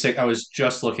 26. I was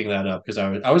just looking that up because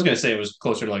I was gonna say it was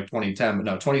closer to like 2010, but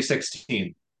no,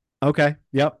 2016. Okay.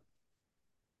 Yep.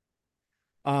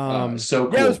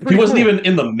 So Yeah, it was cool. He pretty wasn't cool. even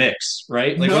in the mix,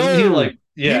 right? Like wasn't he No, like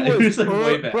he yeah, he was was like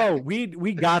way back. bro. We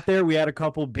got there. We had a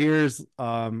couple beers.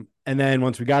 And then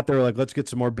once we got there, we're like, let's get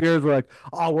some more beers. We're like,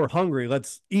 oh, we're hungry.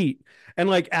 Let's eat. And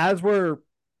like as we're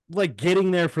like getting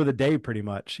there for the day, pretty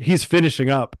much, he's finishing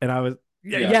up. And I was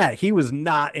yeah, Yeah, yeah, he was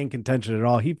not in contention at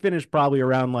all. He finished probably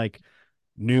around like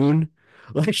noon.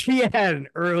 Like he had an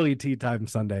early tea time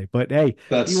Sunday. But hey,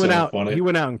 that's so funny. he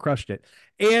went out and crushed it.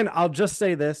 And I'll just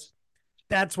say this,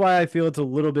 that's why I feel it's a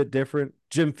little bit different.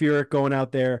 Jim Furyk going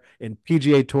out there in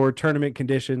PGA Tour tournament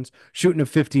conditions, shooting a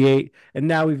 58, and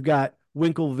now we've got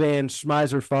Winkle Van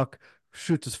Schmeiserfuck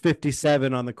shoots a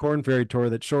 57 on the Corn Ferry Tour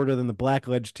that's shorter than the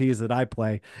Blackledge tees that I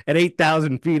play at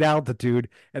 8,000 feet altitude,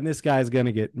 and this guy's going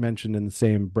to get mentioned in the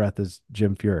same breath as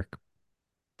Jim Furyk.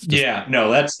 It's just Yeah,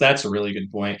 no, that's a really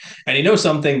good point. And you know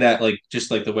something that like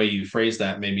just like the way you phrase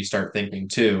that made me start thinking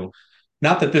too.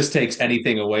 Not that this takes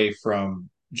anything away from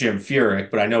Jim Furyk,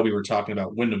 but I know we were talking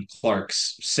about Wyndham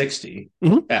Clark's 60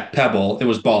 mhm. at Pebble. It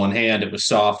was ball in hand, it was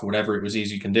soft, whatever, it was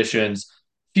easy conditions.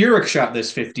 Furyk shot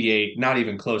this 58, not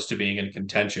even close to being in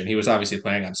contention. He was obviously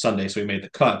playing on Sunday, so he made the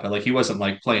cut, but like he wasn't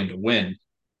like playing to win.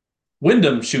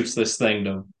 Wyndham shoots this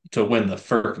thing to win the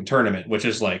freaking tournament, which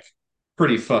is like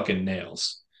pretty fucking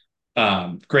nails.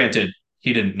 Granted,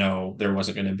 he didn't know there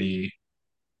wasn't going to be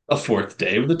a fourth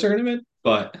day of the tournament,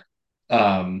 but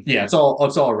yeah, it's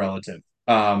all relative.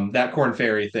 That Corn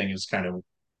Ferry thing is kind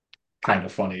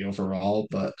of funny overall,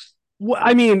 but Well,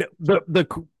 I mean,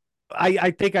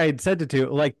 I think I had said it to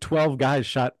like 12 guys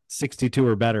shot 62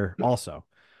 or better also.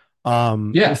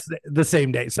 yeah, The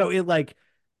same day. So it like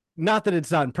not that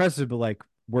it's not impressive, but like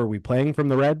were we playing from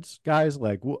the Reds guys?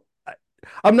 Like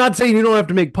I'm not saying you don't have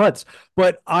to make putts,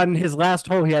 but on his last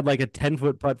hole he had like a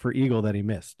 10-foot putt for eagle that he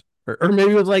missed. Or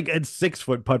maybe it was like a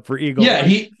 6-foot putt for eagle. yeah, Like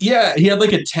he had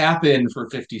like a tap in for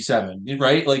 57,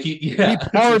 right? Like he yeah, it's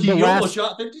like parred the he almost last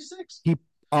shot 56. he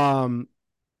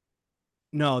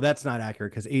no, that's not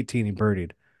accurate because 18 he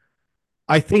birdied.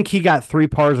 I think he got 3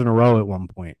 pars in a row at one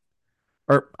point.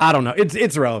 Or I don't know.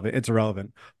 It's irrelevant. It's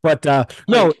irrelevant. But no,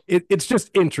 Like it's just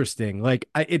interesting. Like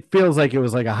it feels like it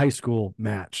was like a high school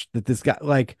match that this guy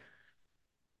like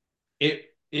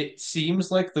it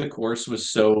seems like the course was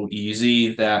so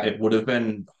easy that it would have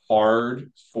been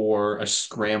hard for a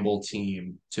scramble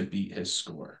team to beat his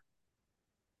score.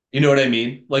 You know what I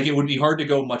mean? Like it would be hard to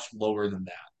go much lower than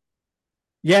that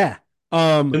yeah.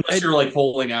 unless you're like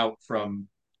holding out from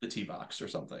the tee box or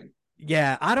something.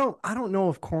 Yeah, I don't know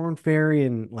if Corn Ferry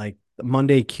and like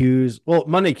Monday Q's. Well,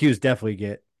 Monday Q's definitely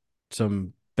get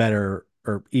some better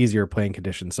or easier playing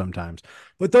conditions sometimes.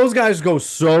 But those guys go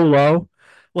so low.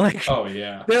 Like Oh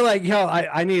yeah. they're like, yo,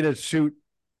 I need to shoot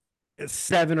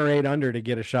 7 or 8 under to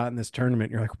get a shot in this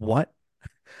tournament. You're like, what?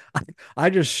 I, I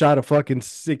just shot a fucking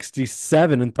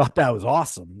 67 and thought that was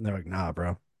awesome. And they're like, nah,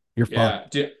 bro, you're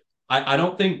fucked. Yeah. I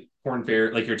don't think Corn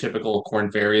Ferry, like your typical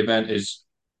Corn Ferry event, is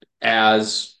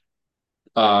as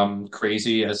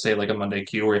crazy as say like a Monday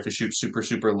Q where you have to shoot super,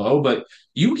 super low, but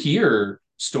you hear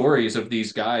stories of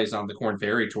these guys on the Corn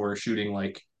Ferry tour shooting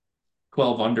like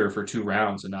 12 under for 2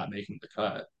 rounds and not making the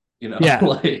cut. You know, Yeah,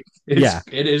 like yeah.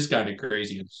 it is kind of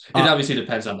crazy. It Uh, obviously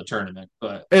depends on the tournament,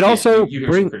 but it yeah, also you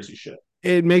hear some crazy shit.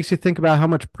 it makes you think about how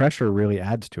much pressure really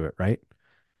adds to it, right?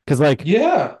 Because like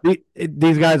Yeah.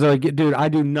 these guys are like, dude, I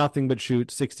do nothing but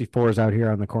shoot 64s out here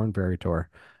on the Corn Ferry Tour.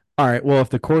 All right, well, if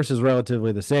the course is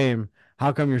relatively the same,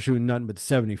 how come you're shooting nothing but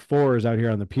 74s out here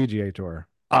on the PGA Tour?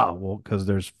 Oh, well, because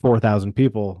there's 4,000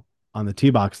 people on the tee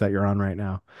box that you're on right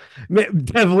now.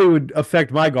 Definitely would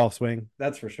affect my golf swing.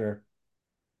 That's for sure.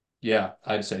 Yeah,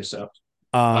 I'd say so.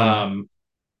 Um, Um,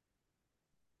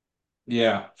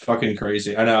 yeah, fucking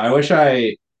crazy. I know. I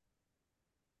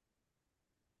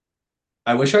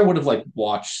wish I would have like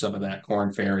watched some of that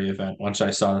Corn Ferry event once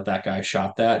I saw that that guy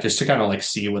shot that, just to kind of like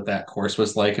see what that course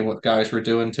was like and what guys were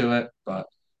doing to it. But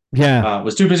yeah,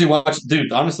 was too busy watching.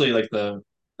 Dude, honestly, like the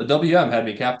WM had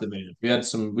me captivated. We had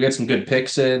some good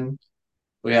picks in.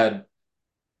 We had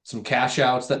some cash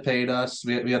outs that paid us.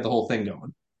 We had the whole thing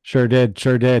going. sure did,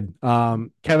 sure did.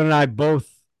 Kevin and I both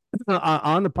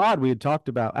on the pod we had talked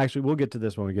about. Actually, we'll get to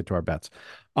this when we get to our bets.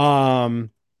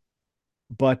 Um,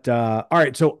 But all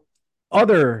right, so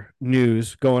other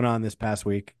news going on this past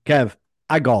week. Kev,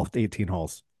 I golfed 18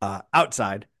 holes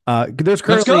outside. There's Let's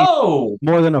currently go.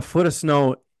 more than a foot of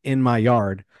snow in my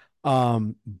yard.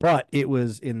 But it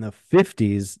was in the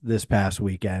 50s this past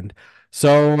weekend.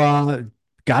 So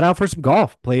got out for some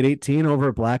golf, played 18 over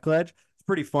at Blackledge. It's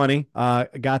pretty funny.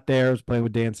 Got there, was playing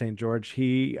with Dan St. George.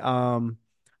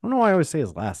 I don't know why I always say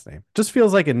his last name. Just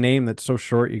feels like a name that's so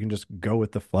short you can just go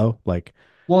with the flow. Like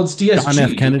Well, it's John F.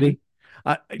 DSG, dude. Kennedy.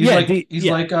 Yeah, He's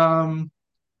yeah. like um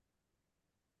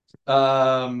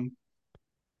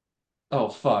oh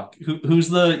fuck. Who's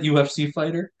the UFC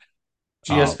fighter?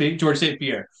 Oh, GSP? George St.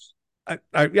 Pierre. all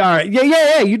right. Yeah,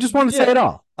 yeah, yeah. You just want to say Yeah. it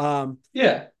all.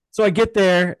 Yeah. So I get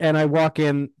there and I walk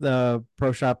in the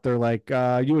pro shop. They're like,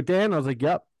 "You with Dan?" I was like,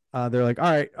 "Yep." They're like,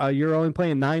 "All right, you're only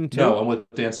playing nine No, two." I'm with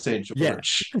Dan St. Yeah.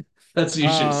 George. That's what you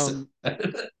should have said.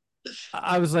 Um,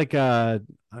 I was like,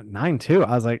 9-2.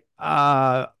 I was like,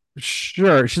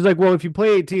 sure. She's like, "Well, if you play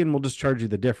 18, we'll just charge you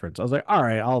the difference." I was like, "All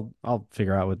right, I'll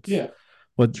figure out Yeah,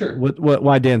 sure.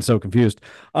 why Dan's so confused."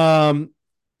 Um,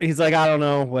 he's like, "I don't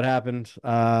know what happened."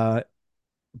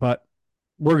 But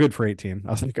we're good for 18.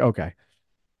 I was like, okay.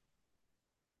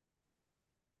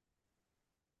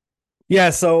 Yeah,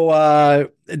 so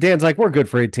Dan's like, we're good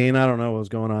for 18. I don't know what was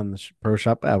going on in the pro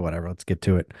shop. Whatever, let's get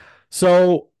to it.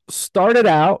 So started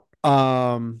out,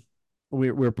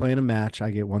 we were playing a match.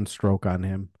 I get one stroke on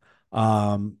him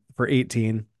for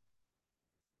 18.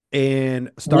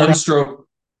 And start One out stroke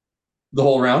the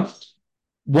whole round.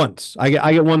 once. I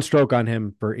get one stroke on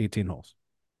him for 18 holes.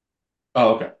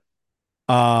 Oh, okay.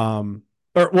 Um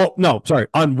or well, no, sorry,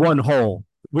 on one hole.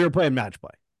 We were playing match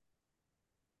play.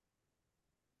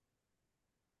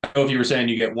 I don't know if you were saying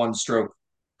you get one stroke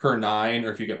per nine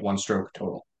or if you get one stroke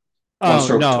total. One Oh,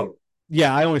 stroke no. total.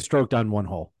 Yeah, I only stroked on one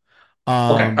hole.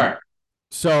 Okay. All Um, right.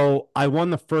 so I won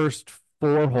the first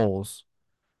 4 holes.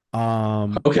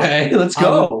 Um, I, Okay. Let's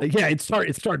go. yeah, it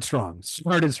started strong.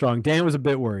 Started strong. Dan was a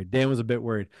bit worried. Dan was a bit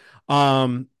worried.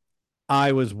 Um,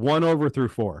 I was 1 over through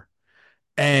 4.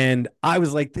 And I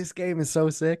was like, this game is so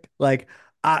sick. Like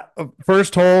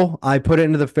first hole, I put it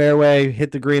into the fairway,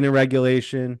 hit the green in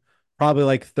regulation, probably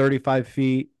like 35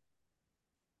 feet,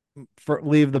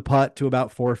 leave the putt to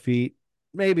about 4 feet,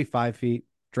 maybe 5 feet,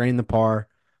 drain the par.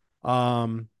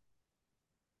 Um,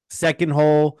 Second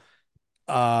hole,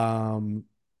 um,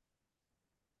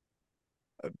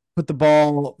 put the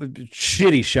ball,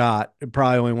 shitty shot. It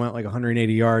probably only went like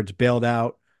 180 yards, bailed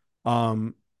out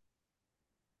um,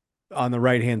 on the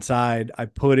right hand side. I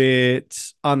put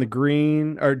it on the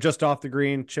green or just off the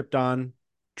green, chipped on,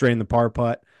 drained the par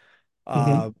putt.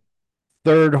 Mhm. Uh,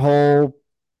 Third hole,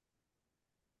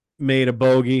 made a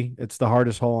bogey. It's the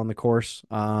hardest hole on the course.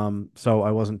 So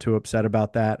I wasn't too upset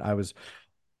about that.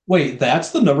 Wait,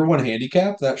 that's the number one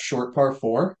handicap, that short par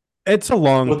four It's a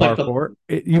long with par four.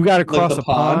 You got to like cross the a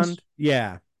pond. pond.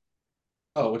 Yeah.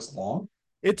 Oh, it's long.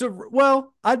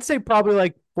 Well, I'd say probably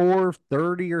like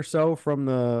 430 or so from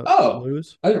the Oh,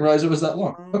 blues. I didn't realize it was that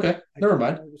long. Okay, I never can't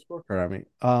mind. find the scorecard on me.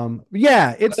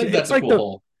 Yeah, I it's think it's that's a like cool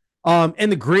hole.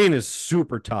 and the green is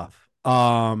super tough.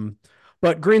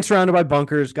 But green surrounded by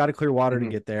bunkers, got to clear water to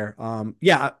Hmm. get there.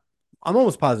 Yeah, I'm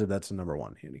almost positive that's the number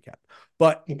one handicap.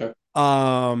 But Okay.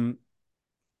 um,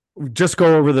 just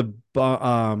go over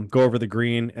the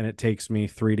green, and it takes me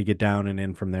 3 to get down and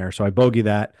in from there. So I bogey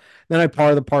that. Then I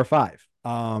par the par five.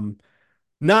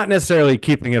 Not necessarily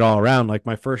keeping it all around. Like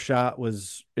my first shot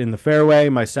was in the fairway.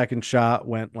 My second shot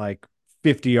went like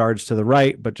 50 yards to the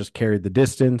right, but just carried the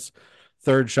distance.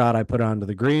 Third shot I put onto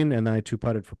the green, and then I two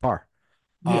putted for par.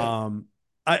 Yeah.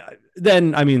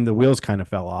 I mean the wheels kind of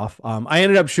fell off. I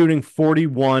ended up shooting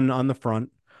 41 on the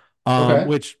front, Okay.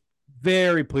 which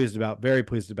very pleased about, very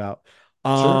pleased about.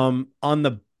 Sure. On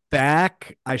the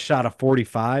back, I shot a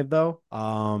 45 though.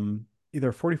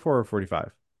 Either 44 or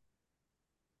 45.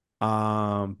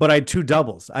 But I had two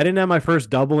doubles. I didn't have my first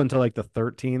double until like the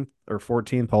 13th or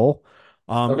 14th hole,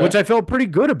 which Okay. I felt pretty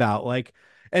good about. Like,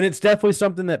 and it's definitely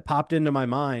something that popped into my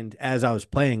mind as I was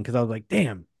playing because I was like,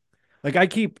 damn, like I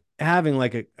keep having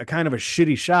like a kind of a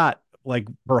shitty shot like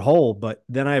per hole, but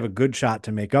then I have a good shot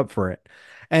to make up for it.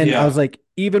 And I was Yeah. like,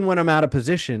 even when I'm out of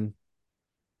position,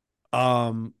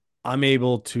 um, I'm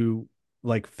able to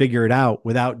like figure it out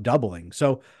without doubling.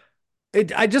 So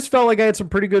I just felt like I had some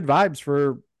pretty good vibes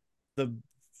for the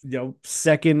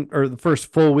second or the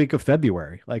first full week of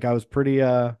February. Like I was pretty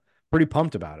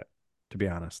pumped about it, to be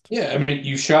honest. Yeah. I mean,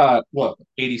 you shot what,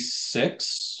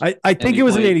 86? I And think it you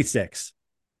was an played, 86.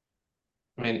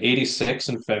 I mean, 86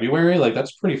 in February? Like,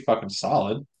 that's pretty fucking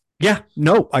solid. Yeah,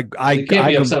 no, You can't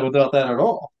be upset without that at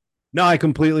all. no, I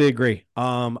completely agree. Did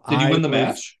you I win the was,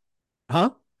 match? huh?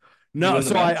 Did you No, win the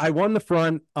so I match? won the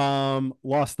front,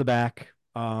 lost the back.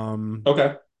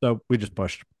 Okay. So we just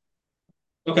pushed.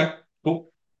 Okay.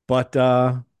 Cool. But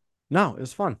no, it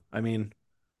was fun. I mean,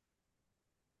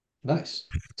 Nice.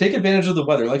 Take advantage of the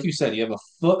weather. Like you said, you have a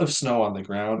foot of snow on the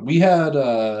ground. We had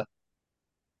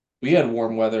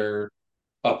warm weather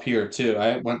up here too.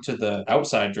 I went to the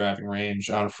outside driving range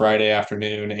on Friday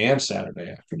afternoon and Saturday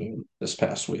afternoon this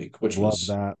past week, love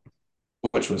that.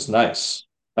 which was nice.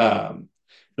 Um,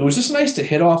 it was just nice to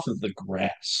hit off of the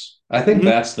grass. I think Mhm.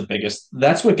 that's the biggest.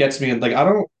 That's what gets me. And like, I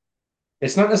don't.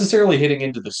 It's not necessarily hitting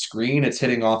into the screen. It's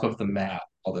hitting off of the mat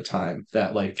all the time.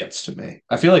 That like gets to me.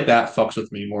 I feel like that fucks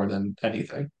with me more than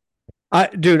anything.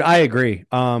 Dude, I agree.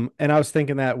 And I was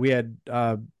thinking that we had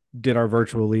did our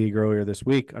virtual league earlier this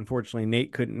week. Unfortunately,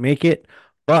 Nate couldn't make it,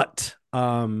 but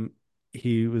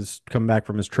he was coming back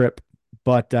from his trip.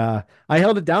 But I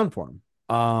held it down for him.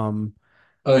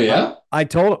 Oh I yeah. I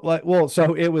told him like, well,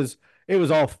 so it was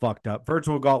all fucked up.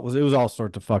 Virtual golf was it was all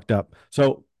sorts of fucked up.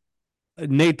 So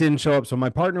Nate didn't show up, so my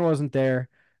partner wasn't there,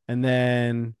 and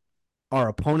then our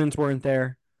opponents weren't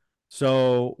there.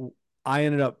 So I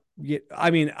ended up, I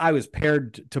mean, I was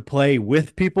paired to play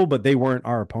with people, but they weren't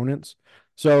our opponents.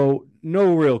 So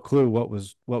no real clue what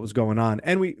was going on.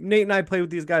 And Nate and I played with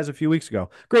these guys a few weeks ago.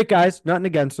 Great guys, nothing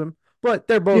against them, but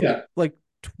they're both Yeah. like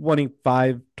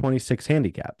 25, 26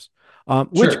 handicaps.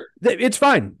 Which Sure. it's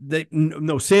fine.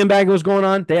 No sandbagging was going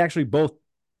on. They actually both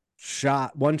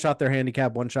one shot their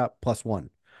handicap, one shot plus one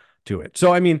to it.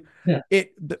 So I mean, Yeah.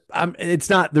 it it's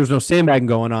not there's no sandbagging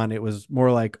going on. It was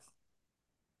more like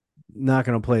not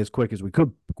going to play as quick as we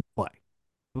could play,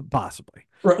 possibly.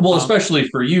 Right. Well, Um, especially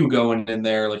for you going in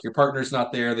there, like your partner's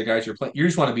not there, the guys you're playing, you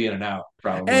just want to be in and out,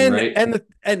 probably, and right? and the,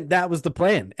 and that was the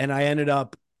plan. And I ended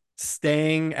up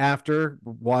staying after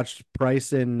watched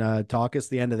Price and Talkus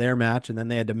the end of their match, and then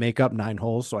they had to make up 9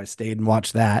 holes, so I stayed and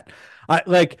watched that. I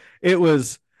like it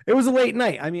was a late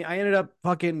night. I mean, I ended up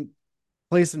fucking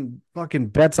placing fucking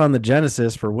bets on the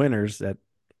Genesis for winners at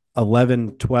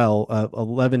 11 12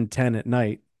 11 10 at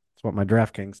night. That's what my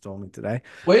DraftKings told me today.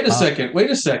 Wait a uh second. Wait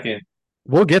a second.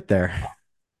 we'll get there.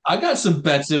 I got some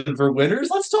bets in for winners.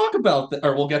 Let's talk about that.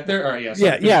 Or we'll get there. All right. Yeah. So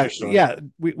Yeah, finish yeah, your story. yeah.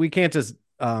 We can't just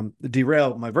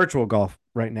derail my virtual golf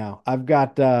right now. I've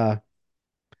got on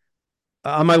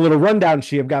my little rundown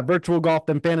sheet, I've got virtual golf,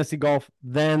 then fantasy golf,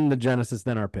 then the Genesis,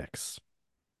 then our picks.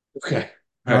 Okay.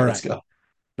 All All right. right. Let's go.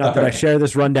 Not All that I right. share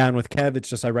this rundown with Kev, it's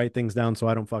just I write things down so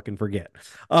I don't fucking forget.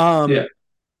 Yeah. Um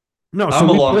no, so I'm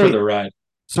we along for played the ride.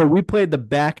 the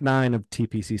back nine of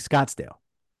TPC Scottsdale.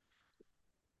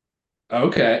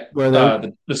 Okay. Where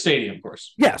there The stadium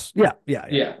course. Yes, yeah, yeah,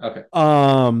 yeah. Yeah. Okay.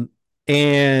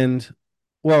 And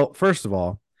well, first of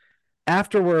all,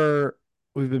 after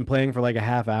we've been playing for like a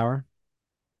half hour,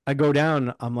 I go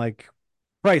down. I'm like,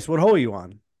 Bryce, what hole are you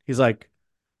on? He's like,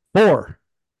 four.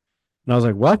 And I was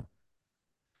like, what?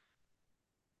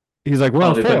 He's like, we're Oh,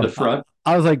 on they played the four. front.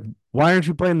 I was like, why aren't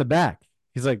you playing the back?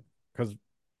 He's like, because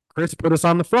Chris put us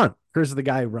on the front. Chris is the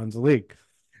guy who runs the league.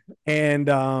 And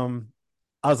I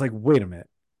was like, wait a minute.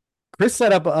 Chris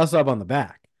set up us up on the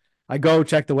back. I go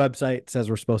check the website. It says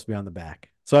we're supposed to be on the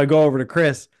back. So I go over to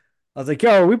Chris. I was like,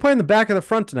 yo, are we playing the back or the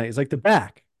front tonight? He's like, the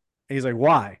back. And he's like,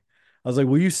 why? I was like,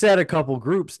 well, you set a couple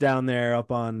groups down there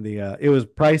up on the, it was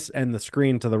Price and the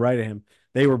screen to the right of him.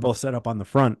 They were both set up on the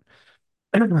front.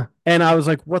 And I was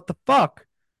like, what the fuck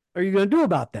are you going to do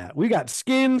about that? We got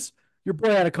skins. Your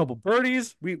boy had a couple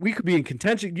birdies. We could be in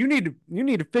contention. You need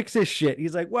to fix this shit.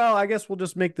 He's like, well, I guess we'll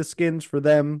just make the skins for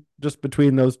them just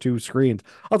between those two screens.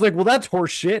 I was like, well, that's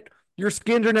horse shit. Your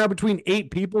skins are now between 8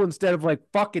 people instead of like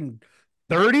fucking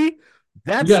 30. You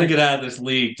That's got to get out of this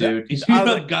league, dude. I You was like,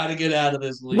 have got to get out of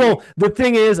this league. well, the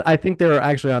thing is, I think they were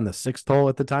actually on the sixth hole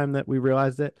at the time that we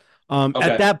realized it. At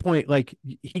Okay. that point, like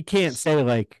he can't say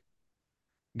like,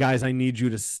 guys, I need you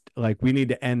to like, we need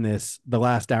to end this. The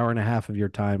last hour and a half of your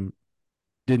time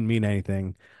didn't mean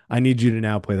anything. I need you to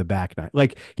now play the back nine.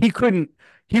 Like he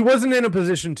wasn't in a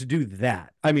position to do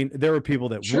that. I mean, there were people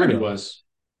that Sure would he have. was.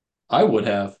 I would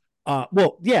have.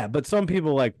 Well, yeah, but some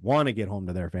people like want to get home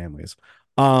to their families.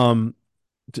 Um,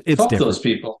 it's Fuck those different.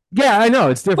 people. Yeah, I know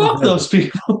it's different Fuck for everybody. those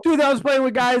people. Dude, I was playing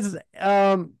with guys,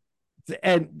 and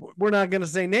we're not gonna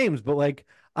say names, but like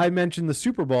I mentioned the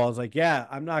Super Bowl. I was like, yeah,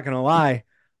 I'm not gonna lie.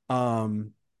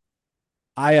 Um,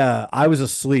 I was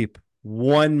asleep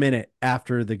 1 minute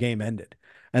after the game ended.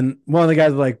 And one of the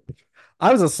guys was like,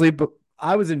 I was asleep, but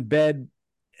I was in bed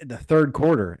in the third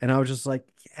quarter. And I was just like,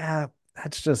 yeah,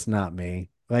 that's just not me.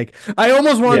 Like, I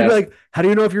almost wanted to be Yeah. like, how do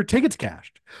you know if your ticket's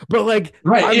cashed? But like,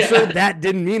 Right. I'm sure Yeah. that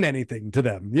didn't mean anything to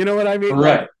them. You know what I mean?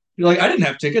 Like, Right. You're like, I didn't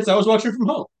have tickets. I was watching from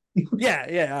home. yeah,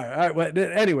 yeah. All right. Well,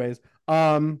 anyways,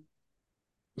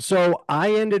 so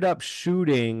I ended up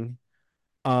shooting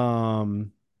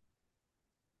um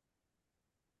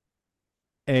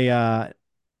a uh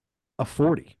a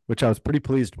 40, which I was pretty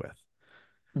pleased with.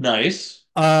 Nice.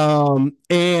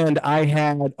 And I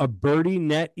had a birdie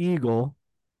net eagle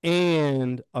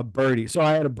and a birdie. So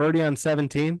I had a birdie on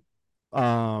 17.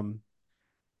 Um,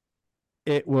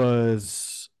 it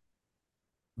was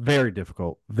very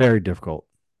difficult, very difficult.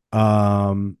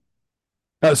 Um,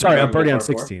 You sorry, a driving go birdie on par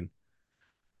four? 16.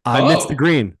 I Oh,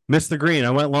 missed the green. I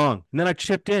went long, and then I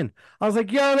chipped in. I was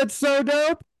like, yo, that's so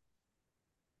dope.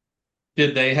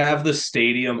 did they have the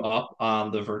stadium up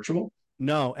on the virtual?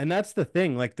 No, and that's the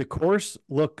thing. Like the course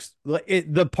looks,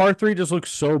 the par three just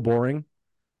looks so boring.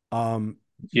 Um,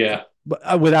 Yeah.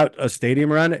 but without a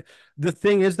stadium around it. The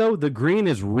thing is, though, the green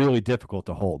is really difficult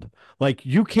to hold. Like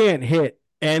you can't hit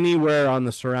anywhere on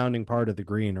the surrounding part of the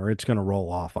green, or it's gonna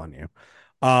roll off on you.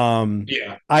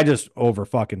 Yeah. I just over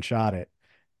fucking shot it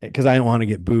because I didn't want to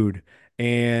get booed,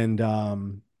 and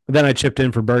then I chipped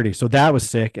in for birdie, so that was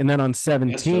sick. And then on That's dope.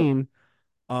 17,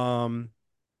 um,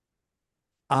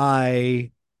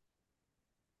 I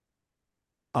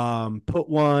put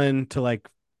one to like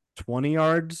 20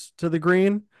 yards to the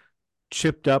green,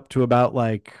 chipped up to about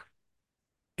like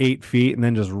 8 feet and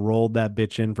then just rolled that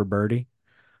bitch in for birdie.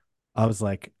 I was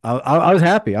like, I was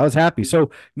happy. I was happy.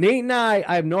 So Nate and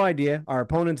I have no idea. Our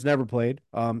opponents never played.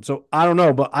 So I don't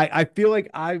know, but I feel like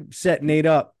I set Nate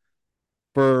up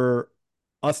for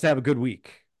us to have a good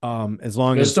week. As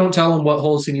long Just as don't tell him what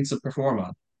holes he needs to perform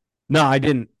on. no, I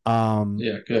didn't.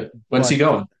 Yeah, good. When's he But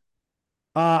going?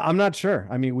 I'm not sure.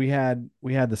 I mean, we had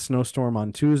the snowstorm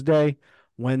on Tuesday.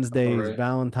 All Wednesday is right.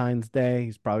 Valentine's Day.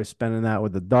 He's probably spending that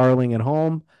with the darling at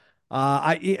home.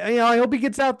 I hope he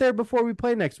gets out there before we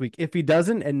play next week. If he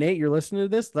doesn't, and Nate, you're listening to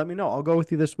this, let me know. I'll go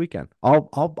with you this weekend.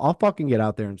 I'll fucking get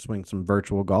out there and swing some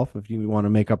virtual golf if you want to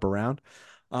make up a round.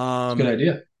 It's a good Um,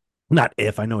 idea. not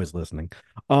if I know he's listening.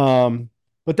 Um,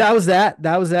 but that was that.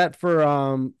 That was that for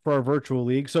our virtual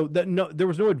league. So no, there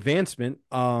was no advancement.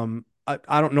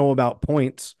 I don't know about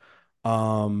points,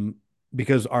 um,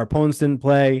 because our opponents didn't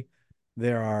play.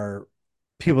 There are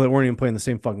people that weren't even playing the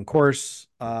same fucking course.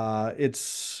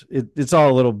 It's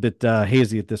all a little bit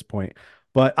hazy at this point.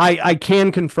 But I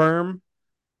can confirm.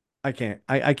 I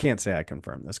can't say I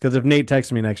confirm this because if Nate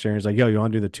texts me next year and he's like, "Yo, you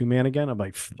want to do the 2 man again?" I'm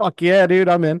like, "Fuck yeah, dude,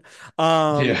 I'm in."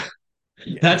 Um, Yeah.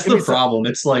 yeah, That's give the me some. problem.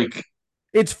 It's like,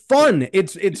 It's fun.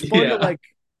 It's fun to yeah. like,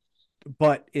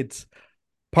 but it's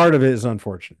part of it is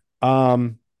unfortunate.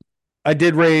 I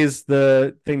did raise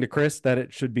the thing to Chris that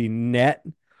it should be net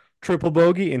triple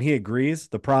bogey, and he agrees.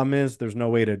 The problem is there's no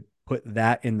way to put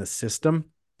that in the system.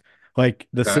 Like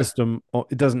the Okay. system,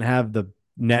 it doesn't have the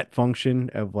net function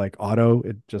of like auto.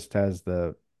 It just has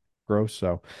the gross.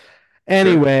 So Sure.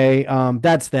 anyway,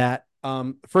 that's that.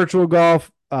 Virtual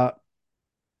golf.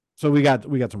 So we got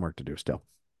some work to do still.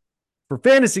 For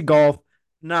fantasy golf,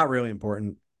 not really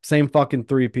important. Same fucking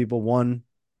three people. One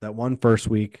first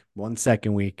week, one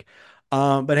second week.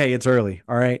 But hey, it's early.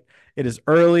 All right. It is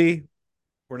early.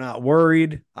 We're not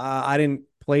worried. I didn't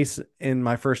place in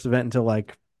my first event until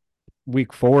like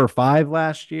week 4 or 5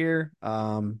 last year.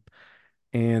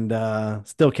 And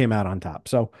still came out on top.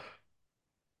 So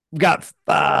got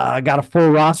a full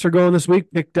roster going this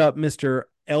week. Picked up Mr.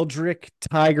 Eldrick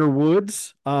Tiger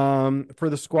Woods for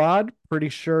the squad. Pretty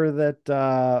sure that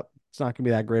it's not gonna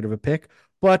be that great of a pick.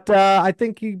 But I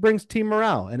think he brings team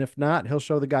morale. And if not, he'll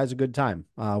show the guys a good time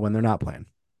when they're not playing.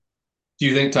 Do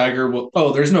you think Tiger will?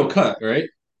 Oh, there's no cut, right?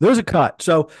 There's a cut.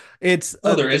 So it's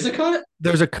Oh, there is a cut?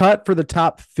 there's a cut for the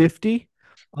top 50.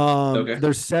 Okay.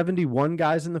 There's 71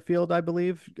 guys in the field, I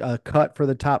believe, cut for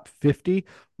the top 50.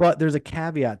 But there's a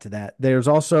caveat to that. There's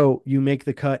also you make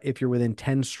the cut if you're within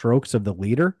 10 strokes of the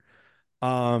leader.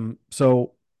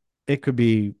 So it could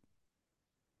be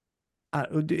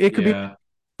it could be Yeah.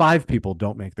 5 people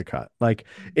don't make the cut. Like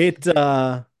it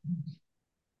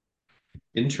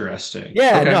Interesting.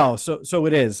 yeah, Okay. no, so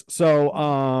it is. So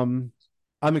I'm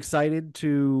excited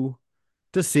to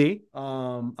see.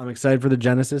 I'm excited for the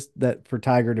Genesis that for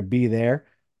Tiger to be there.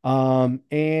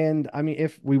 And I mean,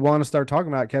 if we want to start talking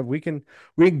about it, Kev, we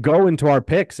can go into our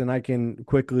picks, and I can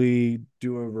quickly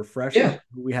do a refresher of Yeah.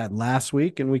 who we had last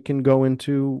week, and we can go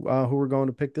into who we're going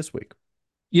to pick this week.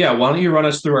 Yeah. Why don't you run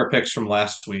us through our picks from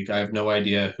last week? I have no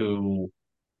idea who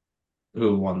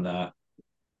won that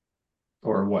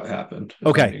or what happened, if I'm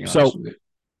Okay, being honest so with you.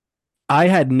 I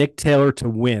had Nick Taylor to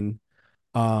win,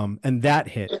 and that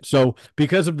hit. So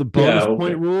because of the Yeah. bonus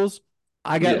point Okay. rules,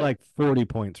 I got Yeah. like 40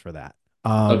 points for that.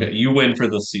 Okay. You win for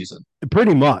the season.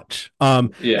 Pretty much.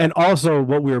 Yeah. And also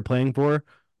what we were playing for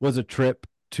was a trip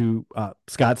to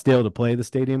Scottsdale to play the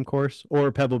stadium course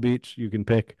or Pebble Beach. You can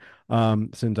pick,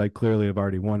 since I clearly have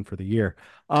already won for the year.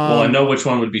 Well, I Um, know which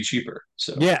one would be cheaper.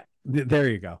 So yeah, there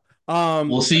you go. Um,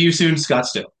 we'll see you soon,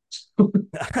 Scottsdale.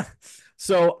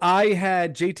 so I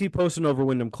had JT Poston over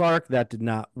Wyndham Clark. That did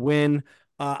not win.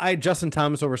 I had Justin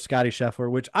Thomas over Scotty Scheffler,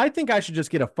 which I think I should just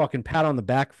get a fucking pat on the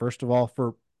back, first of all,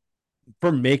 for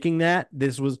making that.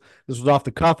 This was off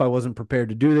the cuff. I wasn't prepared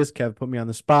to do this. Kev put me on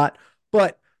the spot.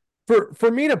 But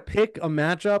for me to pick a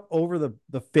matchup over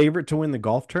the favorite to win the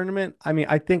golf tournament, I mean,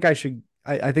 I think I should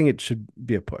I think it should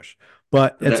be a push.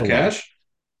 But it's a That loss. cash?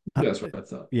 That's what I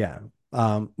thought. Yeah.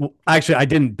 Well, actually I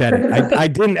didn't bet it. I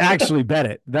didn't actually bet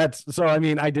it. That's so I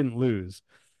mean I didn't lose.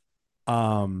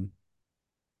 Um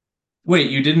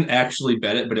Wait, you didn't actually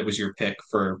bet it, but it was your pick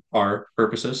for our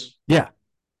purposes? yeah.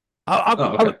 Oh,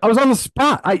 okay. I was on the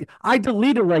spot. I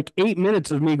deleted like 8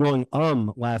 minutes of me going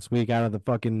last week out of the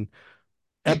fucking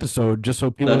episode just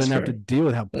so people That's didn't have to fair. deal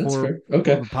with how That's poor fair.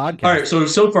 Okay. the All podcast. right.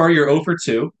 So far you're 0 for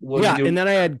 2. What did Yeah, and you? then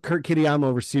I had Kurt Kitayama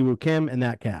over Siwoo Kim, and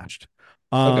that cashed.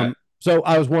 Okay. So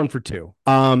I was 1 for 2.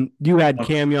 You had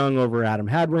Okay. Cam Young over Adam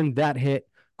Hadwin, that hit.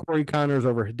 Corey Connors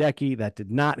over Hideki, that did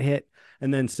not hit,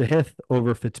 and then Sahith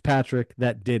over Fitzpatrick,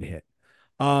 that did hit.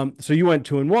 So you went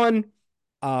 2-1.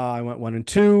 I went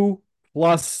 1-2,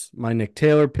 plus my Nick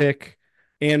Taylor pick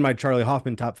and my Charlie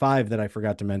Hoffman top five that I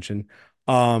forgot to mention.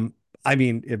 Um, I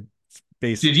mean, it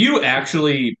based Did you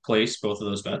actually place both of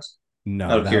those bets? no,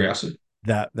 Out of curiosity.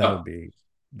 that would Oh, be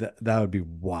that would be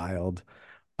wild.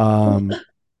 Um,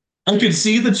 I could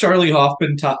see the Charlie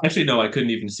Hoffman top. Actually, no, I couldn't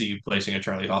even see you placing a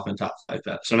Charlie Hoffman top five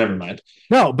bet. So never mind.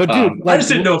 no, but dude, I like, just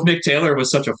didn't know if Nick Taylor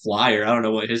was such a flyer. I don't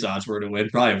know what his odds were to win.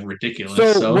 Probably ridiculous.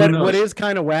 so So who what knows? is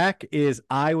kind of whack is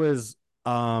I was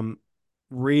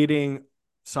reading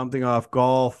something off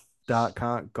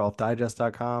golf.com,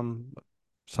 golfdigest.com,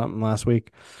 something last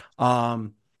week.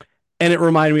 Um, and it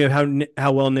reminded me of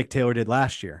how well Nick Taylor did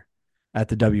last year at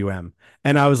the WM.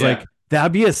 And I was Yeah. like,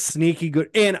 that'd be a sneaky good.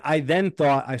 And I then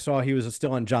thought I saw he was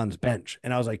still on John's bench,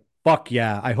 and I was like, fuck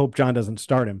yeah, I hope John doesn't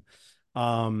start him.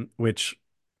 Which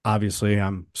obviously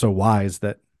I'm so wise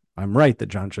that I'm right that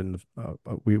John shouldn't have,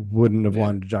 we wouldn't have Yeah.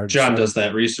 wanted John to John start him. does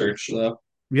that research though.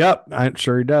 Yep, I'm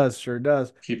sure he does. Sure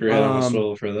does. Keep your head on a Um,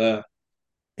 swivel for that.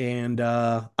 and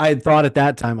I had thought at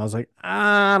that time, I was like,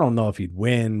 I don't know if he'd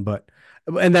win,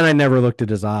 and then I never looked at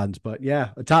his odds. But yeah,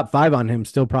 a top five on him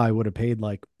still probably would have paid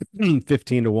like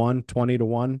 15-1,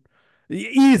 20-1,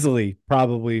 easily,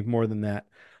 probably more than that.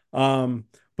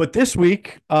 But this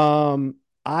week,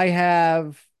 I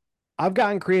have, I've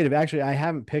gotten creative. Actually, I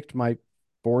haven't picked my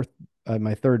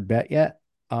third bet yet.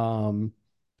 Um,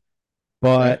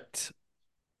 Okay. but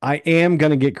I am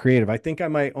going to get creative. I think I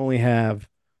might only have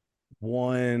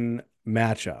one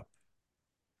matchup.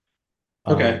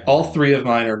 Okay. All Um, three of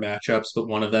mine are matchups, but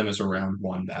one of them is a round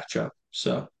one matchup.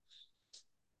 So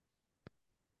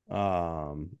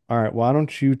all right. Why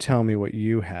don't you tell me what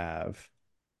you have,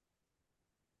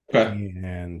 okay.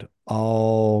 and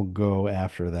I'll go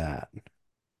after that.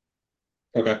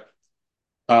 Okay.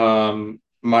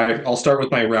 My I'll start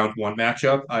with my round one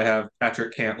matchup. I have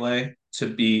Patrick Cantlay to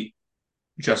beat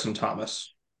Justin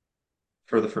Thomas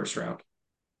for the first round.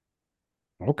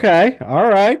 Okay. All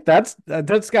right. That's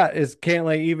got is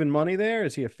Cantlay even money there?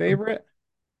 Is he a favorite?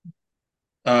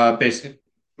 Basically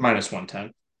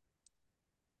 -110.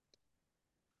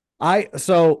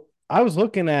 I was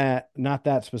looking at not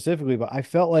that specifically, but I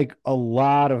felt like a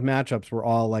lot of matchups were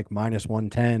all like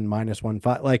 -110,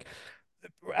 -15. Like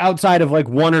outside of like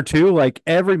one or two, like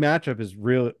every matchup is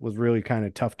real was really kind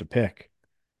of tough to pick.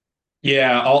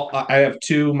 Yeah, I have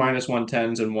two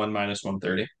 -110s and one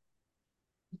 -130.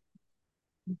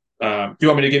 Do you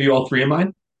want me to give you all three of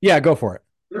mine? Yeah, go for it.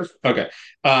 Okay.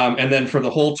 And then for the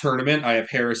whole tournament, I have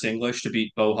Harris English to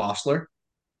beat Bo Hostler.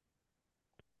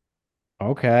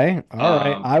 Okay. All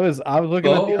right. Um, I was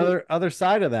looking at the Bo, other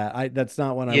side of that. I that's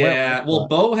not what I went with, yeah. Well, but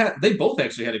Bo had they both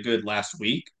actually had a good last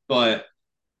week, but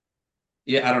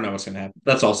yeah, I don't know what's gonna happen.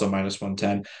 That's also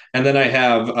 -110. And then I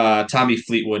have Tommy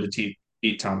Fleetwood to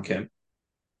beat Tom Kim.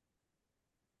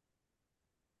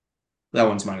 That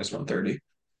one's -130.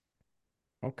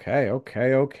 okay,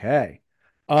 okay, okay.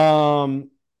 Um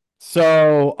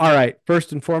so all right,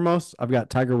 first and foremost, I've got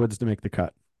Tiger Woods to make the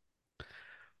cut.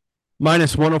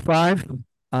 -105.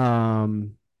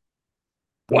 Um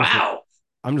I'm just Wow.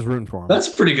 I'm just rooting for him. That's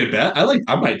a pretty good bet.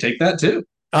 I might take that too.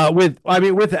 With I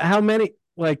mean with how many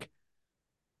like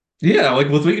Yeah, like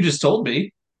with what you just told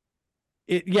me.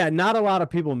 it yeah, not a lot of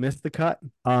people miss the cut.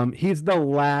 He's the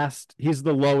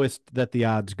lowest that the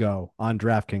odds go on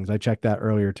DraftKings. I checked that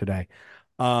earlier today.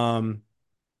 Um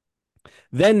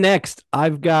then next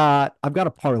I've got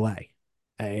a parlay.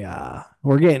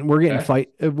 Okay.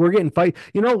 We're getting fight.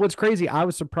 You know what's crazy? I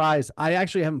was surprised. I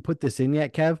actually haven't put this in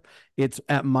yet, Kev. It's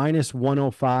at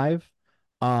 -105.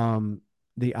 Um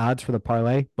the odds for the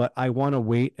parlay, but I want to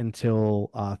wait until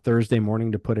Thursday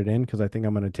morning to put it in because I think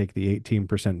I'm going to take the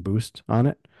 18% boost on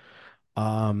it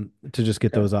to just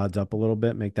get Okay. those odds up a little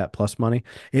bit, make that plus money.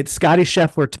 It's Scotty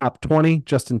Scheffler top 20,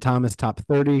 Justin Thomas top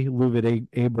 30, Luvid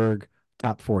Aberg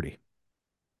top 40.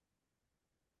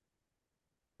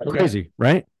 Okay. Crazy,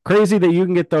 right? Crazy that you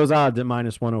can get those odds at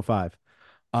 -105.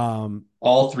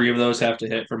 All three of those have to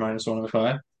hit for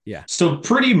 -105. Yeah. So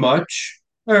pretty much,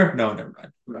 or no, never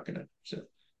mind. I'm not gonna.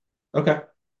 Okay,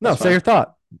 No, that's say your fine.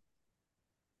 thought.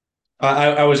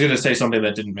 I was gonna say something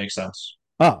that didn't make sense.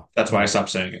 Oh, That's why I well, stopped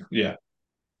saying it. Yeah,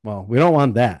 well, we don't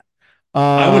want that.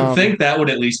 I would Um, think that would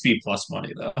at least be plus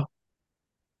money though.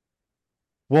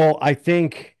 well, I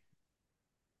think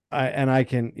I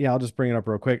can, yeah, I'll just bring it up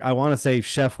real quick. I want to say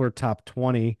Scheffler top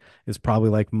 20 is probably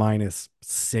like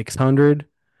 -600.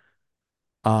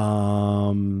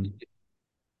 Um,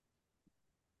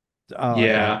 oh, I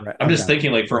got it Yeah, right. I'm I've just got it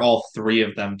thinking right like for here. all three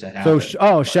of them to So, happen.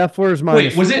 But Scheffler's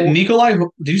wait, was it -4, Nikolai?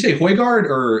 Did you say Hoygaard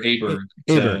or Aberg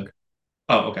to? Aberg.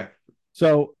 Oh, okay.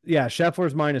 So, yeah,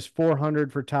 Scheffler's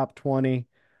 -400 for top 20.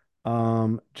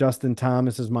 Justin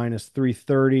Thomas is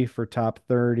 -330 for top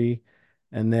 30.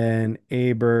 And then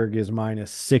Aberg is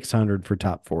 -600 for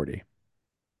top 40.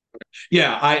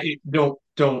 Yeah, I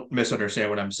don't misunderstand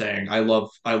what I'm saying. I love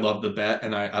the bet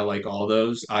and I like all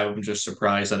those. I'm just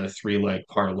surprised that a three leg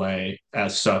parlay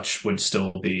as such would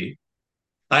still be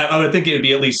I would think it would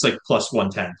be at least like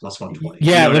 +110, +120.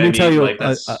 You Yeah, know what I mean? Like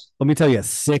that's let me tell you a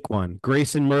sick one.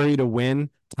 Grayson Murray to win,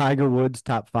 Tiger Woods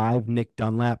top 5, Nick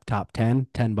Dunlap top 10.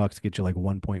 $10 get you like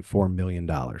 $1.4 million.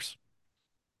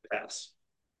 pass.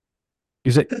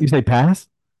 You say pass?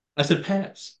 I said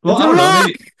pass. Well, It's I a don't know. lock.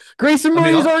 Maybe Grayson I mean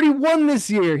Murray's already won this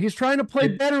year. He's trying to play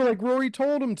it, better like Rory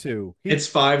told him to. it's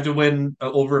five to win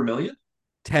over a million.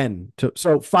 10 to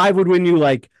so 5 would win you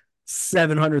like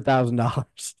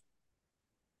 $700,000.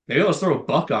 Maybe let's throw a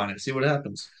buck on it, see what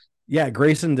happens. Yeah,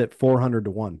 Grayson's at 400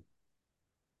 to 1.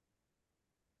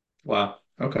 Wow.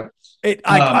 Okay.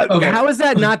 How Okay. is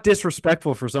that not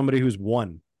disrespectful for somebody who's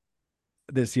won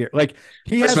this year? Like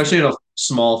he has Especially in a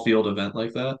small field event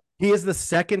like that. he is the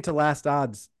second to last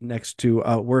odds next to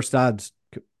worst odds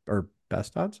or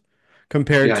best odds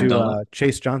compared Behind to Dunlap.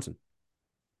 Chase Johnson.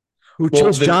 Who Well,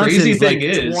 Chase the crazy Johnson's thing like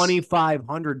is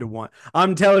 2,500 to 1.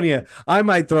 I'm telling you, I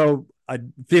might throw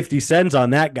 50 cents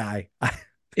on that guy.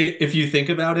 if you think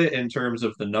about it in terms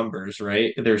of the numbers,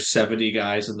 right? There's 70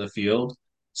 guys in the field.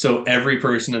 So every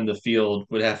person in the field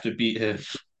would have to beat him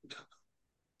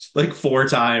like four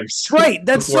times Right,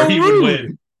 that's before so he would rude.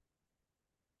 win.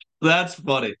 That's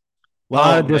funny.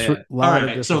 Lot Oh of man. All lot of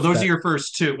right. So those are disrespect. your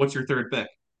first two. What's your third pick?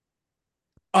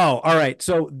 Oh, all right.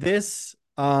 So this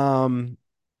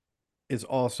is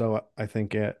also I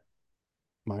think at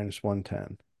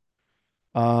 -110.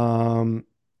 Um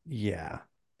yeah.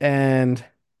 And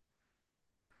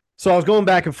so I was going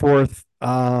back and forth.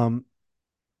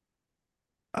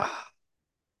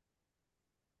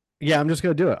 Yeah, I'm just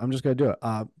gonna do it. I'm just gonna do it.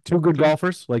 Two good Okay.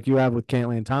 golfers like you have with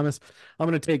Cantley and Thomas. I'm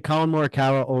gonna take Colin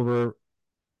Morikawa over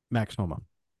Max Homa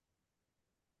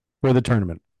for the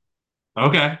tournament.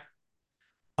 Okay.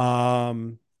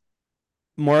 Um,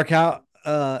 Morikawa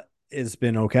has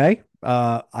been okay.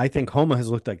 I think Homa has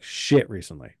looked like shit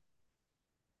recently.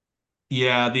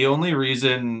 Yeah, the only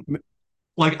reason,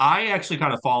 like, I actually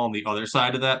kind of fall on the other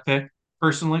side of that pick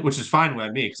personally, which is fine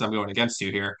with me because I'm going against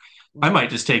you here. I might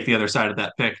just take the other side of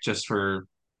that pick just for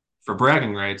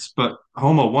bragging rights, but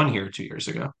Homo won here 2 years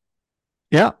ago.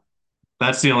 Yeah.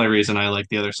 That's the only reason I like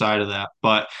the other side of that.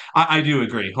 But I do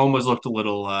agree. Homo's looked a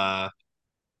little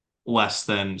less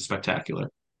than spectacular.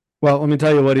 Well, let me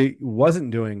tell you what he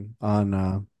wasn't doing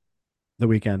on the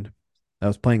weekend. I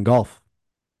was playing golf.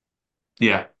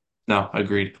 Yeah. No,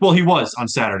 agreed. Well, he was on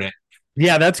Saturday.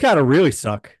 Yeah, that's got to really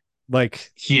suck.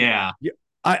 Like, Yeah. yeah,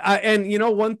 and you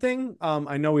know one thing,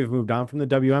 I know we've moved on from the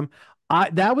WM.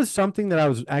 That was something that I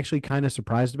was actually kind of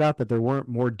surprised about that there weren't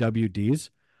more WDs,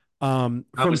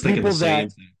 I from was thinking the people same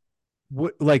that thing.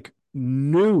 like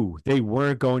knew they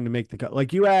weren't going to make the cut.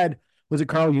 Like you had, was it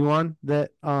Carl Yuan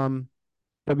that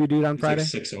WD'd on He's like Friday?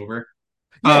 6 over.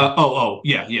 Yeah.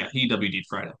 Yeah, yeah. He WD'd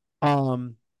Friday.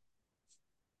 Um,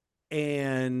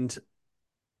 and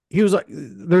he was like,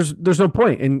 "There's no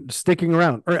point in sticking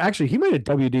around." Or actually, he might have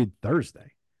WD'd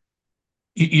Thursday.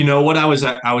 You know what I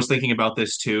was thinking about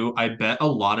this too. I bet a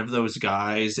lot of those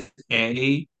guys,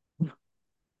 A,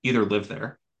 either live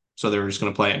there, so they're just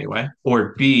going to play anyway,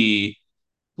 or B,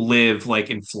 live like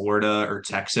in Florida or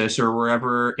Texas or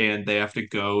wherever, and they have to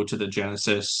go to the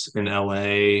Genesis in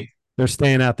LA They're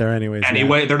staying out there anyways. Yeah.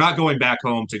 anyway. They're not going back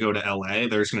home to go to LA.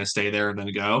 They're just going to stay there and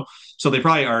then go. So they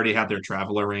probably already have their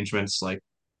travel arrangements like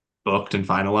booked and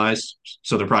finalized.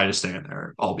 So they're probably just staying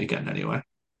there all weekend anyway.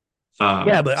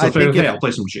 Yeah, but So I they figured, think hey, if I'll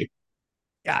play some G.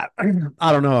 yeah,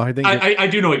 I don't know. I think if I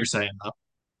do know what you're saying though.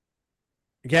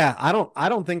 yeah, I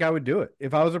don't think I would do it.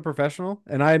 If I was a professional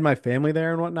and I had my family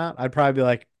there and whatnot, I'd probably be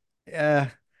like, yeah,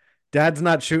 dad's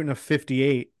not shooting a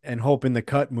 58 and hoping the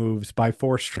cut moves by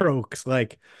four strokes.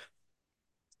 Like,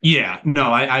 Yeah,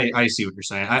 no, I see what you're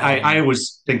saying. I um,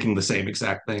 was thinking the same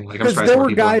exact thing. Like I'm because surprised there more were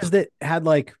people have. guys that had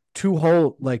like two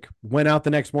hole, like went out the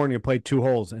next morning and played two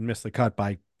holes and missed the cut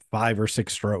by five or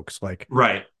six strokes. Like,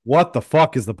 Right. what the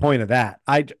fuck is the point of that?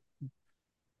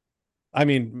 I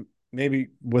mean, maybe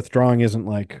withdrawing isn't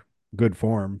like good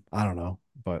form. I don't know,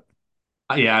 but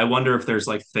Yeah, I wonder if there's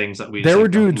like things that we just there were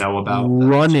like don't dudes know about that.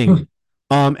 running.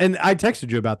 And I texted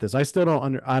you about this. I still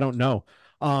I don't know.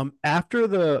 After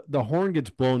the horn gets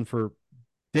blown for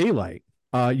daylight,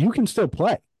 you can still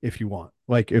play if you want.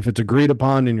 Like if it's agreed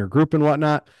upon in your group and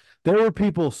whatnot. There were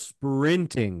people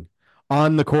sprinting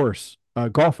on the course,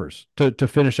 golfers to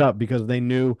finish up because they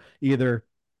knew either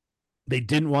they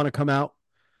didn't want to come out,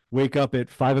 wake up at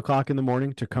 5 o'clock in the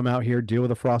morning to come out here, deal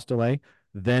with a frost delay,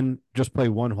 then just play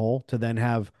one hole to then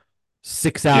have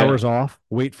 6 hours Yeah. off,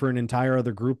 wait for an entire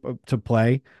other group to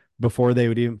play before they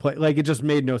would even play. Like it just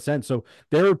made no sense. So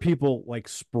there were people like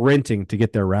sprinting to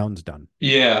get their rounds done.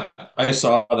 Yeah, I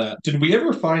saw that. Did we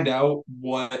ever find out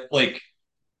what, like,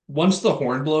 once the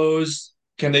horn blows,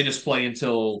 can they just play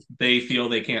until they feel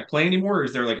they can't play anymore? Or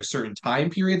is there like a certain time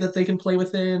period that they can play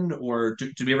within? Or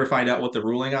did we ever find out what the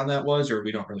ruling on that was, or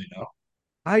we don't really know?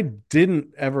 I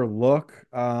didn't ever look.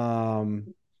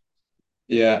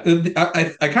 Yeah,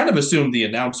 I kind of assumed the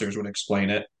announcers would explain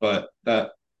it, but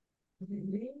that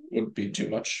wouldn't be too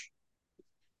much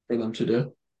for them to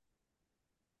do.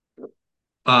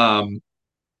 Um,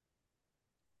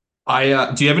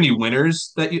 I do you have any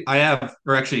winners that I have,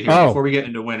 or actually here before Oh, we get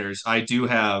into winners, I do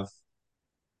have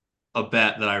a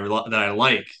bet that I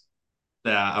like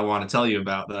that I want to tell you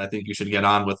about that I think you should get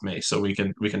on with me so we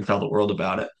can tell the world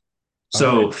about it. all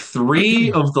right. So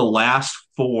three of the last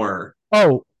four.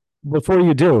 Oh, before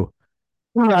you do,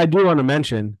 I do want to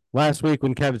mention last week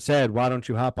when Kevin said, "Why don't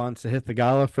you hop on to hit the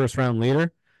gala first round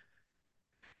leader?"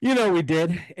 You know, we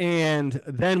did. And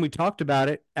then we talked about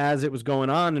it as it was going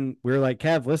on. And we were like,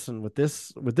 Kev, listen, with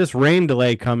this rain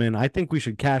delay coming, I think we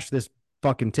should cash this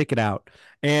fucking ticket out.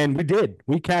 And we did.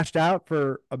 We cashed out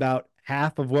for about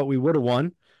half of what we would have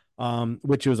won,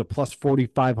 which was a plus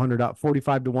 4,500,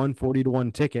 45 to 1, 40 to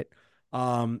 1 ticket.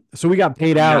 So we got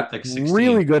paid We out got like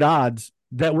really 16. good odds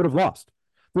that would have lost.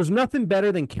 There's nothing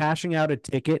better than cashing out a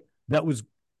ticket that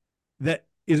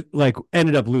is like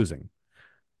ended up losing.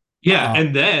 Yeah, Uh,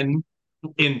 and then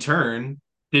in turn,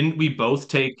 didn't we both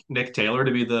take Nick Taylor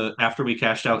to be the after we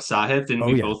cashed out Sahith? Didn't oh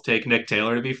we yeah. both take Nick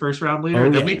Taylor to be first round leader? Oh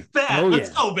And then yeah. we bet. Oh Let's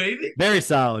yeah. go, baby. Very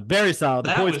solid. Very solid. The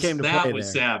That points was came to that play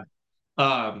was there. sad.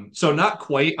 So not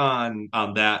quite on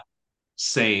that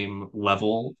same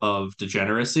level of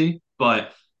degeneracy,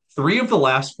 but Three of the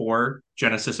last four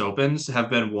Genesis Opens have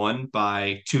been won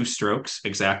by two strokes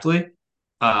exactly.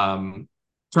 Um,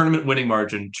 Tournament winning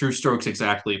margin, true strokes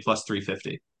exactly, plus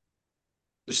 350.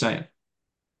 Just saying.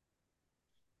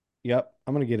 Yep,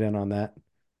 I'm gonna get in on that.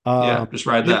 Yeah, just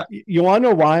ride You that. you want to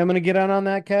know why I'm gonna get in on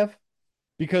that, Kev?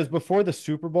 Because before the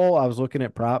Super Bowl, I was looking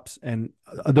at props, and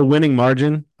the winning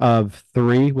margin of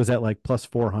three was at like plus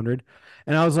 400,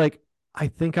 and I was like, I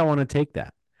think I want to take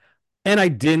that, and I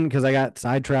didn't because I got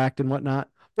sidetracked and whatnot.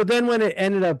 But then when it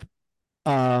ended up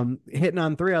hitting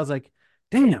on three, I was like,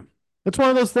 damn, it's one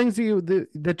of those things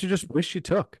that you just wish you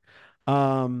took.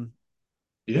 Um,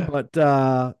 Yeah. but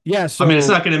yeah, I mean, it's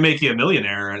so not going to make you a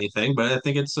millionaire or anything, but I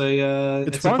think it's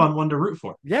it's a fun. fun one to root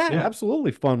for. Yeah, Yeah.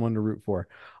 absolutely fun one to root for.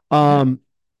 Yeah. Um,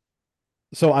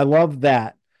 so I love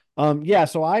that. Yeah,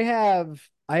 so I have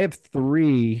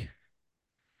three.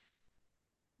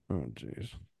 Oh geez.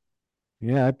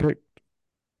 Yeah, I picked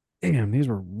damn, these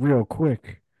were real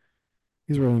quick.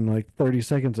 These were in like 30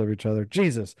 seconds of each other.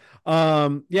 Jesus.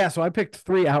 Yeah, so I picked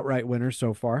three outright winners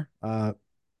so far.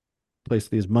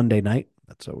 Placed these Monday night.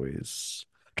 That's always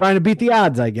trying to beat the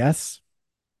odds, I guess.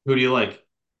 Who do you like?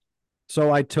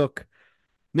 So I took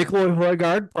Nikolai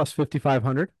Højgaard plus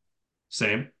 5,500.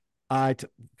 Same. I t-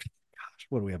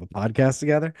 what do we have a podcast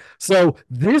together? So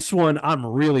this one I'm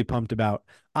really pumped about.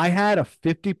 I had a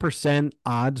 50%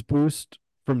 odds boost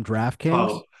from DraftKings.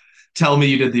 Oh, tell me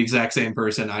you did the exact same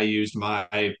person I used my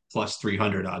plus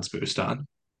 300 odds boost on.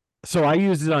 So I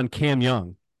used it on Cam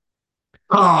Young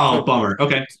Oh, to bummer.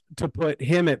 Okay. put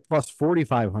him at plus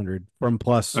 4,500 from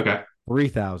plus Okay.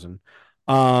 3,000.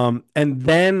 And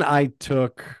then I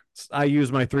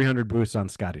used my 300 boost on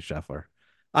Scotty Scheffler.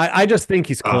 I just think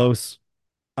he's Uh, close.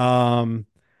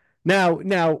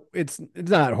 Now it's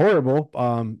not horrible.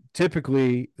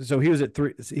 Typically, so he was at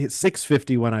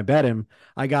 650 when I bet him.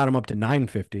 I got him up to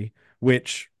 950,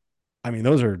 which I mean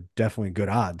those are definitely good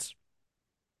odds.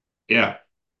 yeah.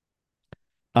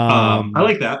 I Um,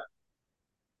 like that.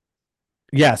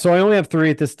 yeah, so I only have three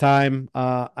at this time.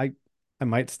 I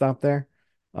might stop there.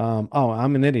 Oh,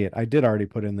 I'm an idiot. I did already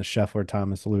put in the Scheffler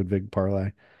Thomas Ludwig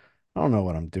parlay. I don't know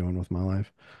what I'm doing with my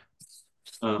life.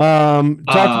 Uh,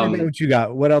 Talk to me about um, what you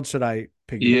got. What else should I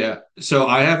piggyback? yeah. So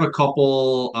I have a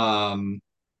couple. I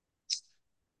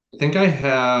think I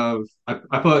have.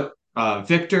 I put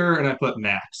Victor and I put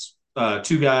Max.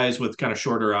 Two guys with kind of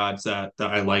shorter odds that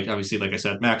I like. Obviously, like I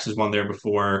said, Max has won there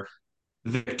before.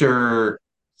 Victor,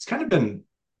 it's kind of been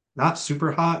not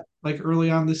super hot like early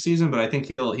on this season, but I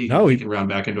think No, he can round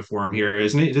back into form here,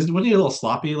 isn't he? Wasn't he a little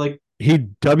sloppy like he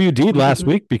WD'd last last weekend?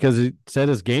 week because he said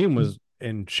his game was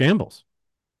in shambles.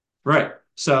 Right.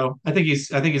 So I think he's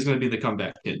going to be the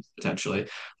comeback kid potentially.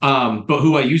 But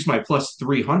who I used my plus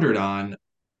 300 on,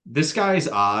 this guy's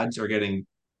odds are getting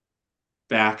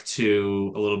back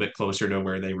to a little bit closer to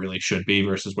where they really should be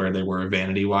versus where they were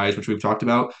vanity wise, which we've talked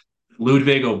about.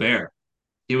 Ludwig Aubert,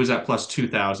 he was at plus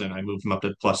 2,000. I moved him up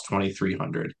to plus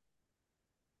 2,300.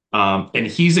 And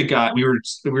he's a guy we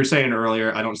were saying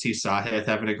earlier. I don't see Sahith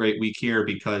having a great week here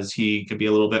because he could be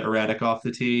a little bit erratic off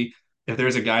the tee. If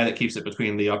there's a guy that keeps it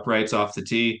between the uprights off the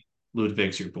tee,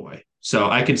 Ludwig's your boy. So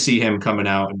I could see him coming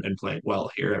out and playing well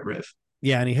here at Riv.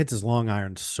 Yeah, and he hits his long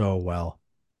iron so well.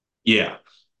 Yeah.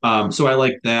 So I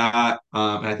like that.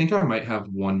 And I think I might have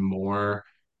one more.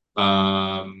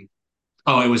 Um,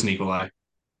 oh, it was Nikolai.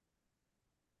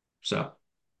 So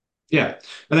yeah,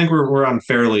 I think we're on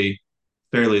fairly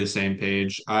the same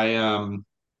page.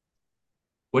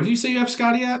 What did you say you have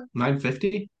Scotty at?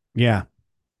 950? Yeah.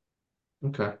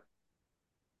 Okay.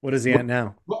 What is he at What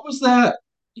now? what was that?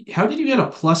 How did you get a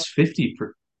plus 50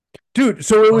 Dude,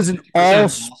 so plus 50% all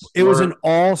it was an sport?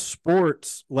 all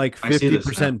sports like I see this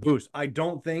now. 50% boost. I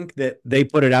don't think that they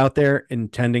put it out there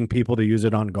intending people to use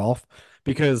it on golf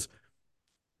because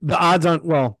the odds on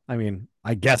well, I mean,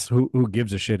 I guess who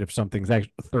gives a shit if something's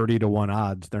actually 30 to 1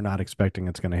 odds, they're not expecting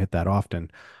it's going to hit that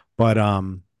often. But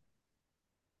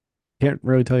can't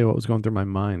really tell you what was going through my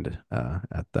mind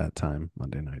at that time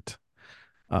Monday night.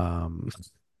 Um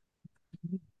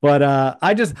But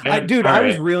Man, dude, all I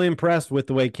was right. really impressed with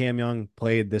the way Cam Young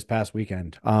played this past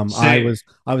weekend. Same.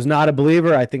 I was not a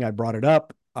believer. I think I brought it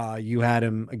up. You had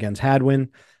him against Hadwin.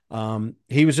 He I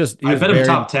was bet him very.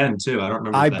 top 10 too. I don't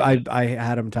remember if that hit. I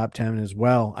had him top 10 as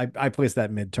well. I placed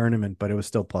that mid tournament, but it was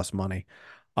still plus money.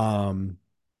 Um,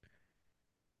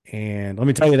 and let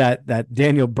me tell you that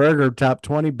Daniel Berger top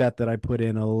 20 bet that I put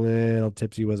in a little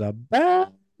tipsy was a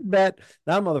bad bet.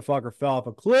 That motherfucker fell off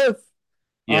a cliff.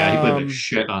 Yeah, he played like Um,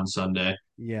 shit on Sunday.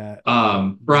 yeah.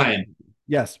 Brian,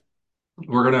 Yes.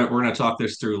 we're gonna talk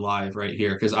this through live right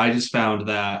here because I just found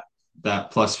that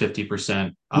that plus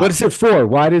 50% What is it option. for?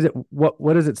 Why does it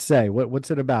what does it say?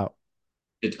 What's it about?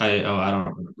 I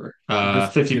don't remember.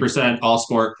 Just give 50% all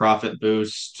sport profit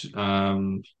boost.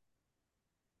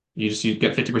 You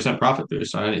get 50% profit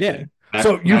boost on yeah. anything.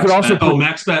 So you could Max also bet. Oh, put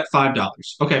max bet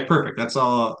 $5. Okay, perfect. That's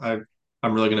all.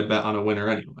 I'm really gonna bet on a winner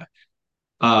anyway.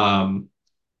 Um,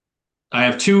 I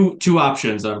have two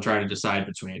options that I'm trying to decide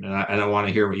between, and I want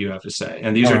to hear what you have to say.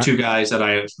 And these all are right. two guys that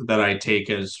I take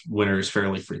as winners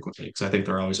fairly frequently because I think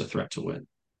they're always a threat to win.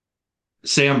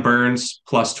 Sam Burns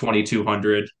plus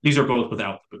 2,200. These are both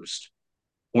without the boost,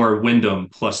 or Wyndham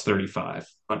plus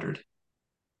 3,500.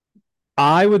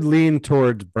 I would lean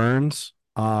towards Burns.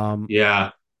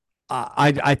 Yeah,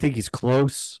 I think he's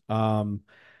close. And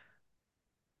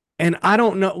I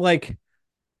don't know, like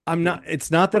I'm not.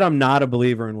 It's not that I'm not a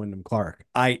believer in Wyndham Clark.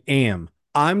 I am.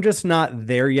 I'm just not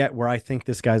there yet where I think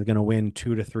this guy's going to win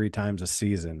 2 to 3 times a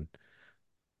season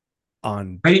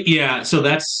on. yeah. So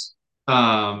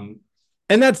um,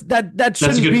 And that that's a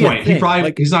shouldn't good be a point. thing.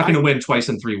 Like He's not going I to win twice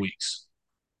in 3 weeks.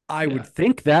 I would Yeah,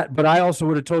 think that, but I also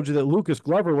would have told you that Lucas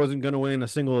Glover wasn't going to win a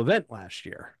single event last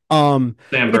year. Sam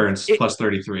Burns It plus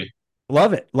 33.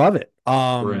 love it, love it.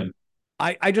 We're in.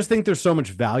 I just think there's so much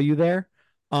value there.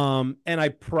 And I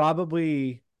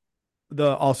probably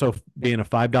the also being a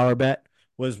 $5 bet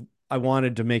was I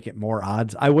wanted to make it more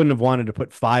odds. I wouldn't have wanted to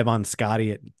put 5 on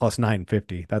Scotty at plus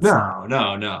 950. That's not.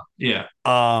 No, no, no. Yeah.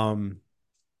 Um,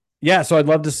 yeah, so I'd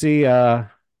love to see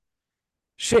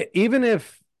shit. Even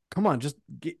if come on, just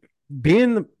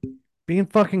being being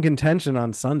fucking contention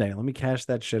on Sunday. Let me cash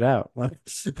that shit out. What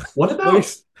Let me about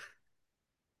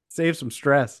save some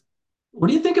stress. what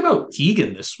do you think about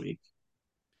Keegan this week?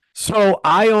 So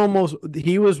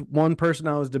he was one person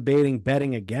I was debating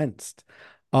betting against.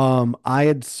 I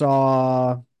had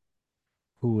saw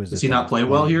who was Does it he that not was play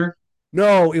well playing? here?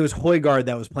 No, it was Hoygaard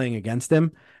that was playing against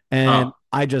him, and Oh,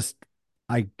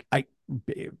 I, I,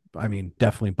 I mean,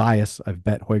 definitely bias. I've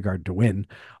bet Hoygaard to win.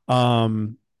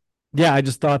 Um, yeah, I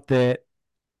just thought that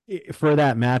for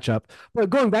that matchup. But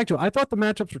going back to it, I thought the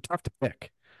matchups were tough to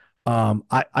pick.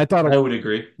 I thought a I would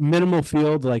agree. minimal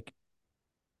field, like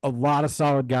a lot of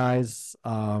solid guys.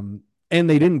 And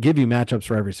they didn't give you matchups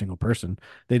for every single person.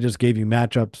 They just gave you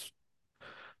matchups.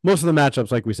 Most of the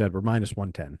matchups, like we said, were minus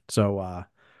 110. So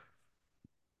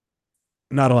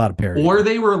not a lot of parity Or there.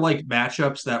 they were like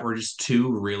matchups that were just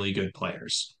two really good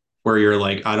players, where you're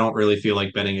like, I don't really feel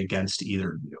like betting against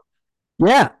either of you.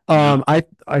 Yeah. You know?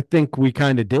 I think we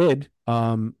kind of did.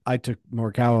 I took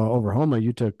Morikawa over Homa.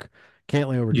 You took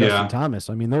Cantley over Justin Yeah. Thomas.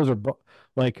 I mean, those are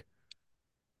like,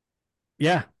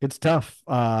 yeah, it's tough.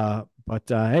 But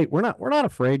hey, we're not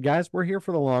afraid, guys. We're here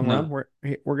for the long run. No,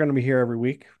 We're going to be here every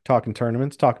week, talking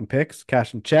tournaments, talking picks,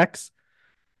 cashing checks,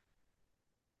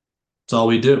 that's all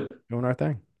we do. doing our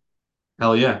thing.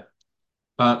 Hell yeah.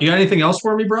 You got anything else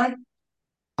for me, Brian?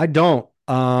 I don't.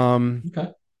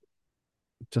 Okay.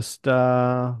 Just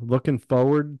looking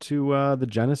forward to the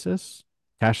Genesis,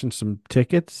 cashing some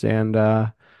tickets, and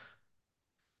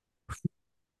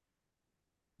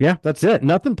yeah, that's it.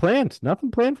 Nothing planned. Nothing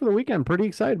planned for the weekend. Pretty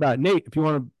excited about it. Nate, if you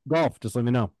want to golf, just let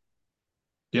me know.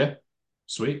 Yeah.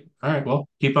 Sweet. All right. Well,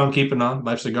 keep on keeping on.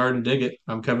 Life's a garden. Dig it.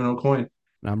 I'm Kevin O'Coin.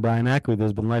 I'm Brian Ackley. This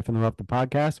has been Life in the Rough, the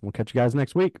podcast. We'll catch you guys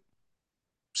next week.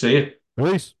 See you.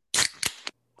 Peace.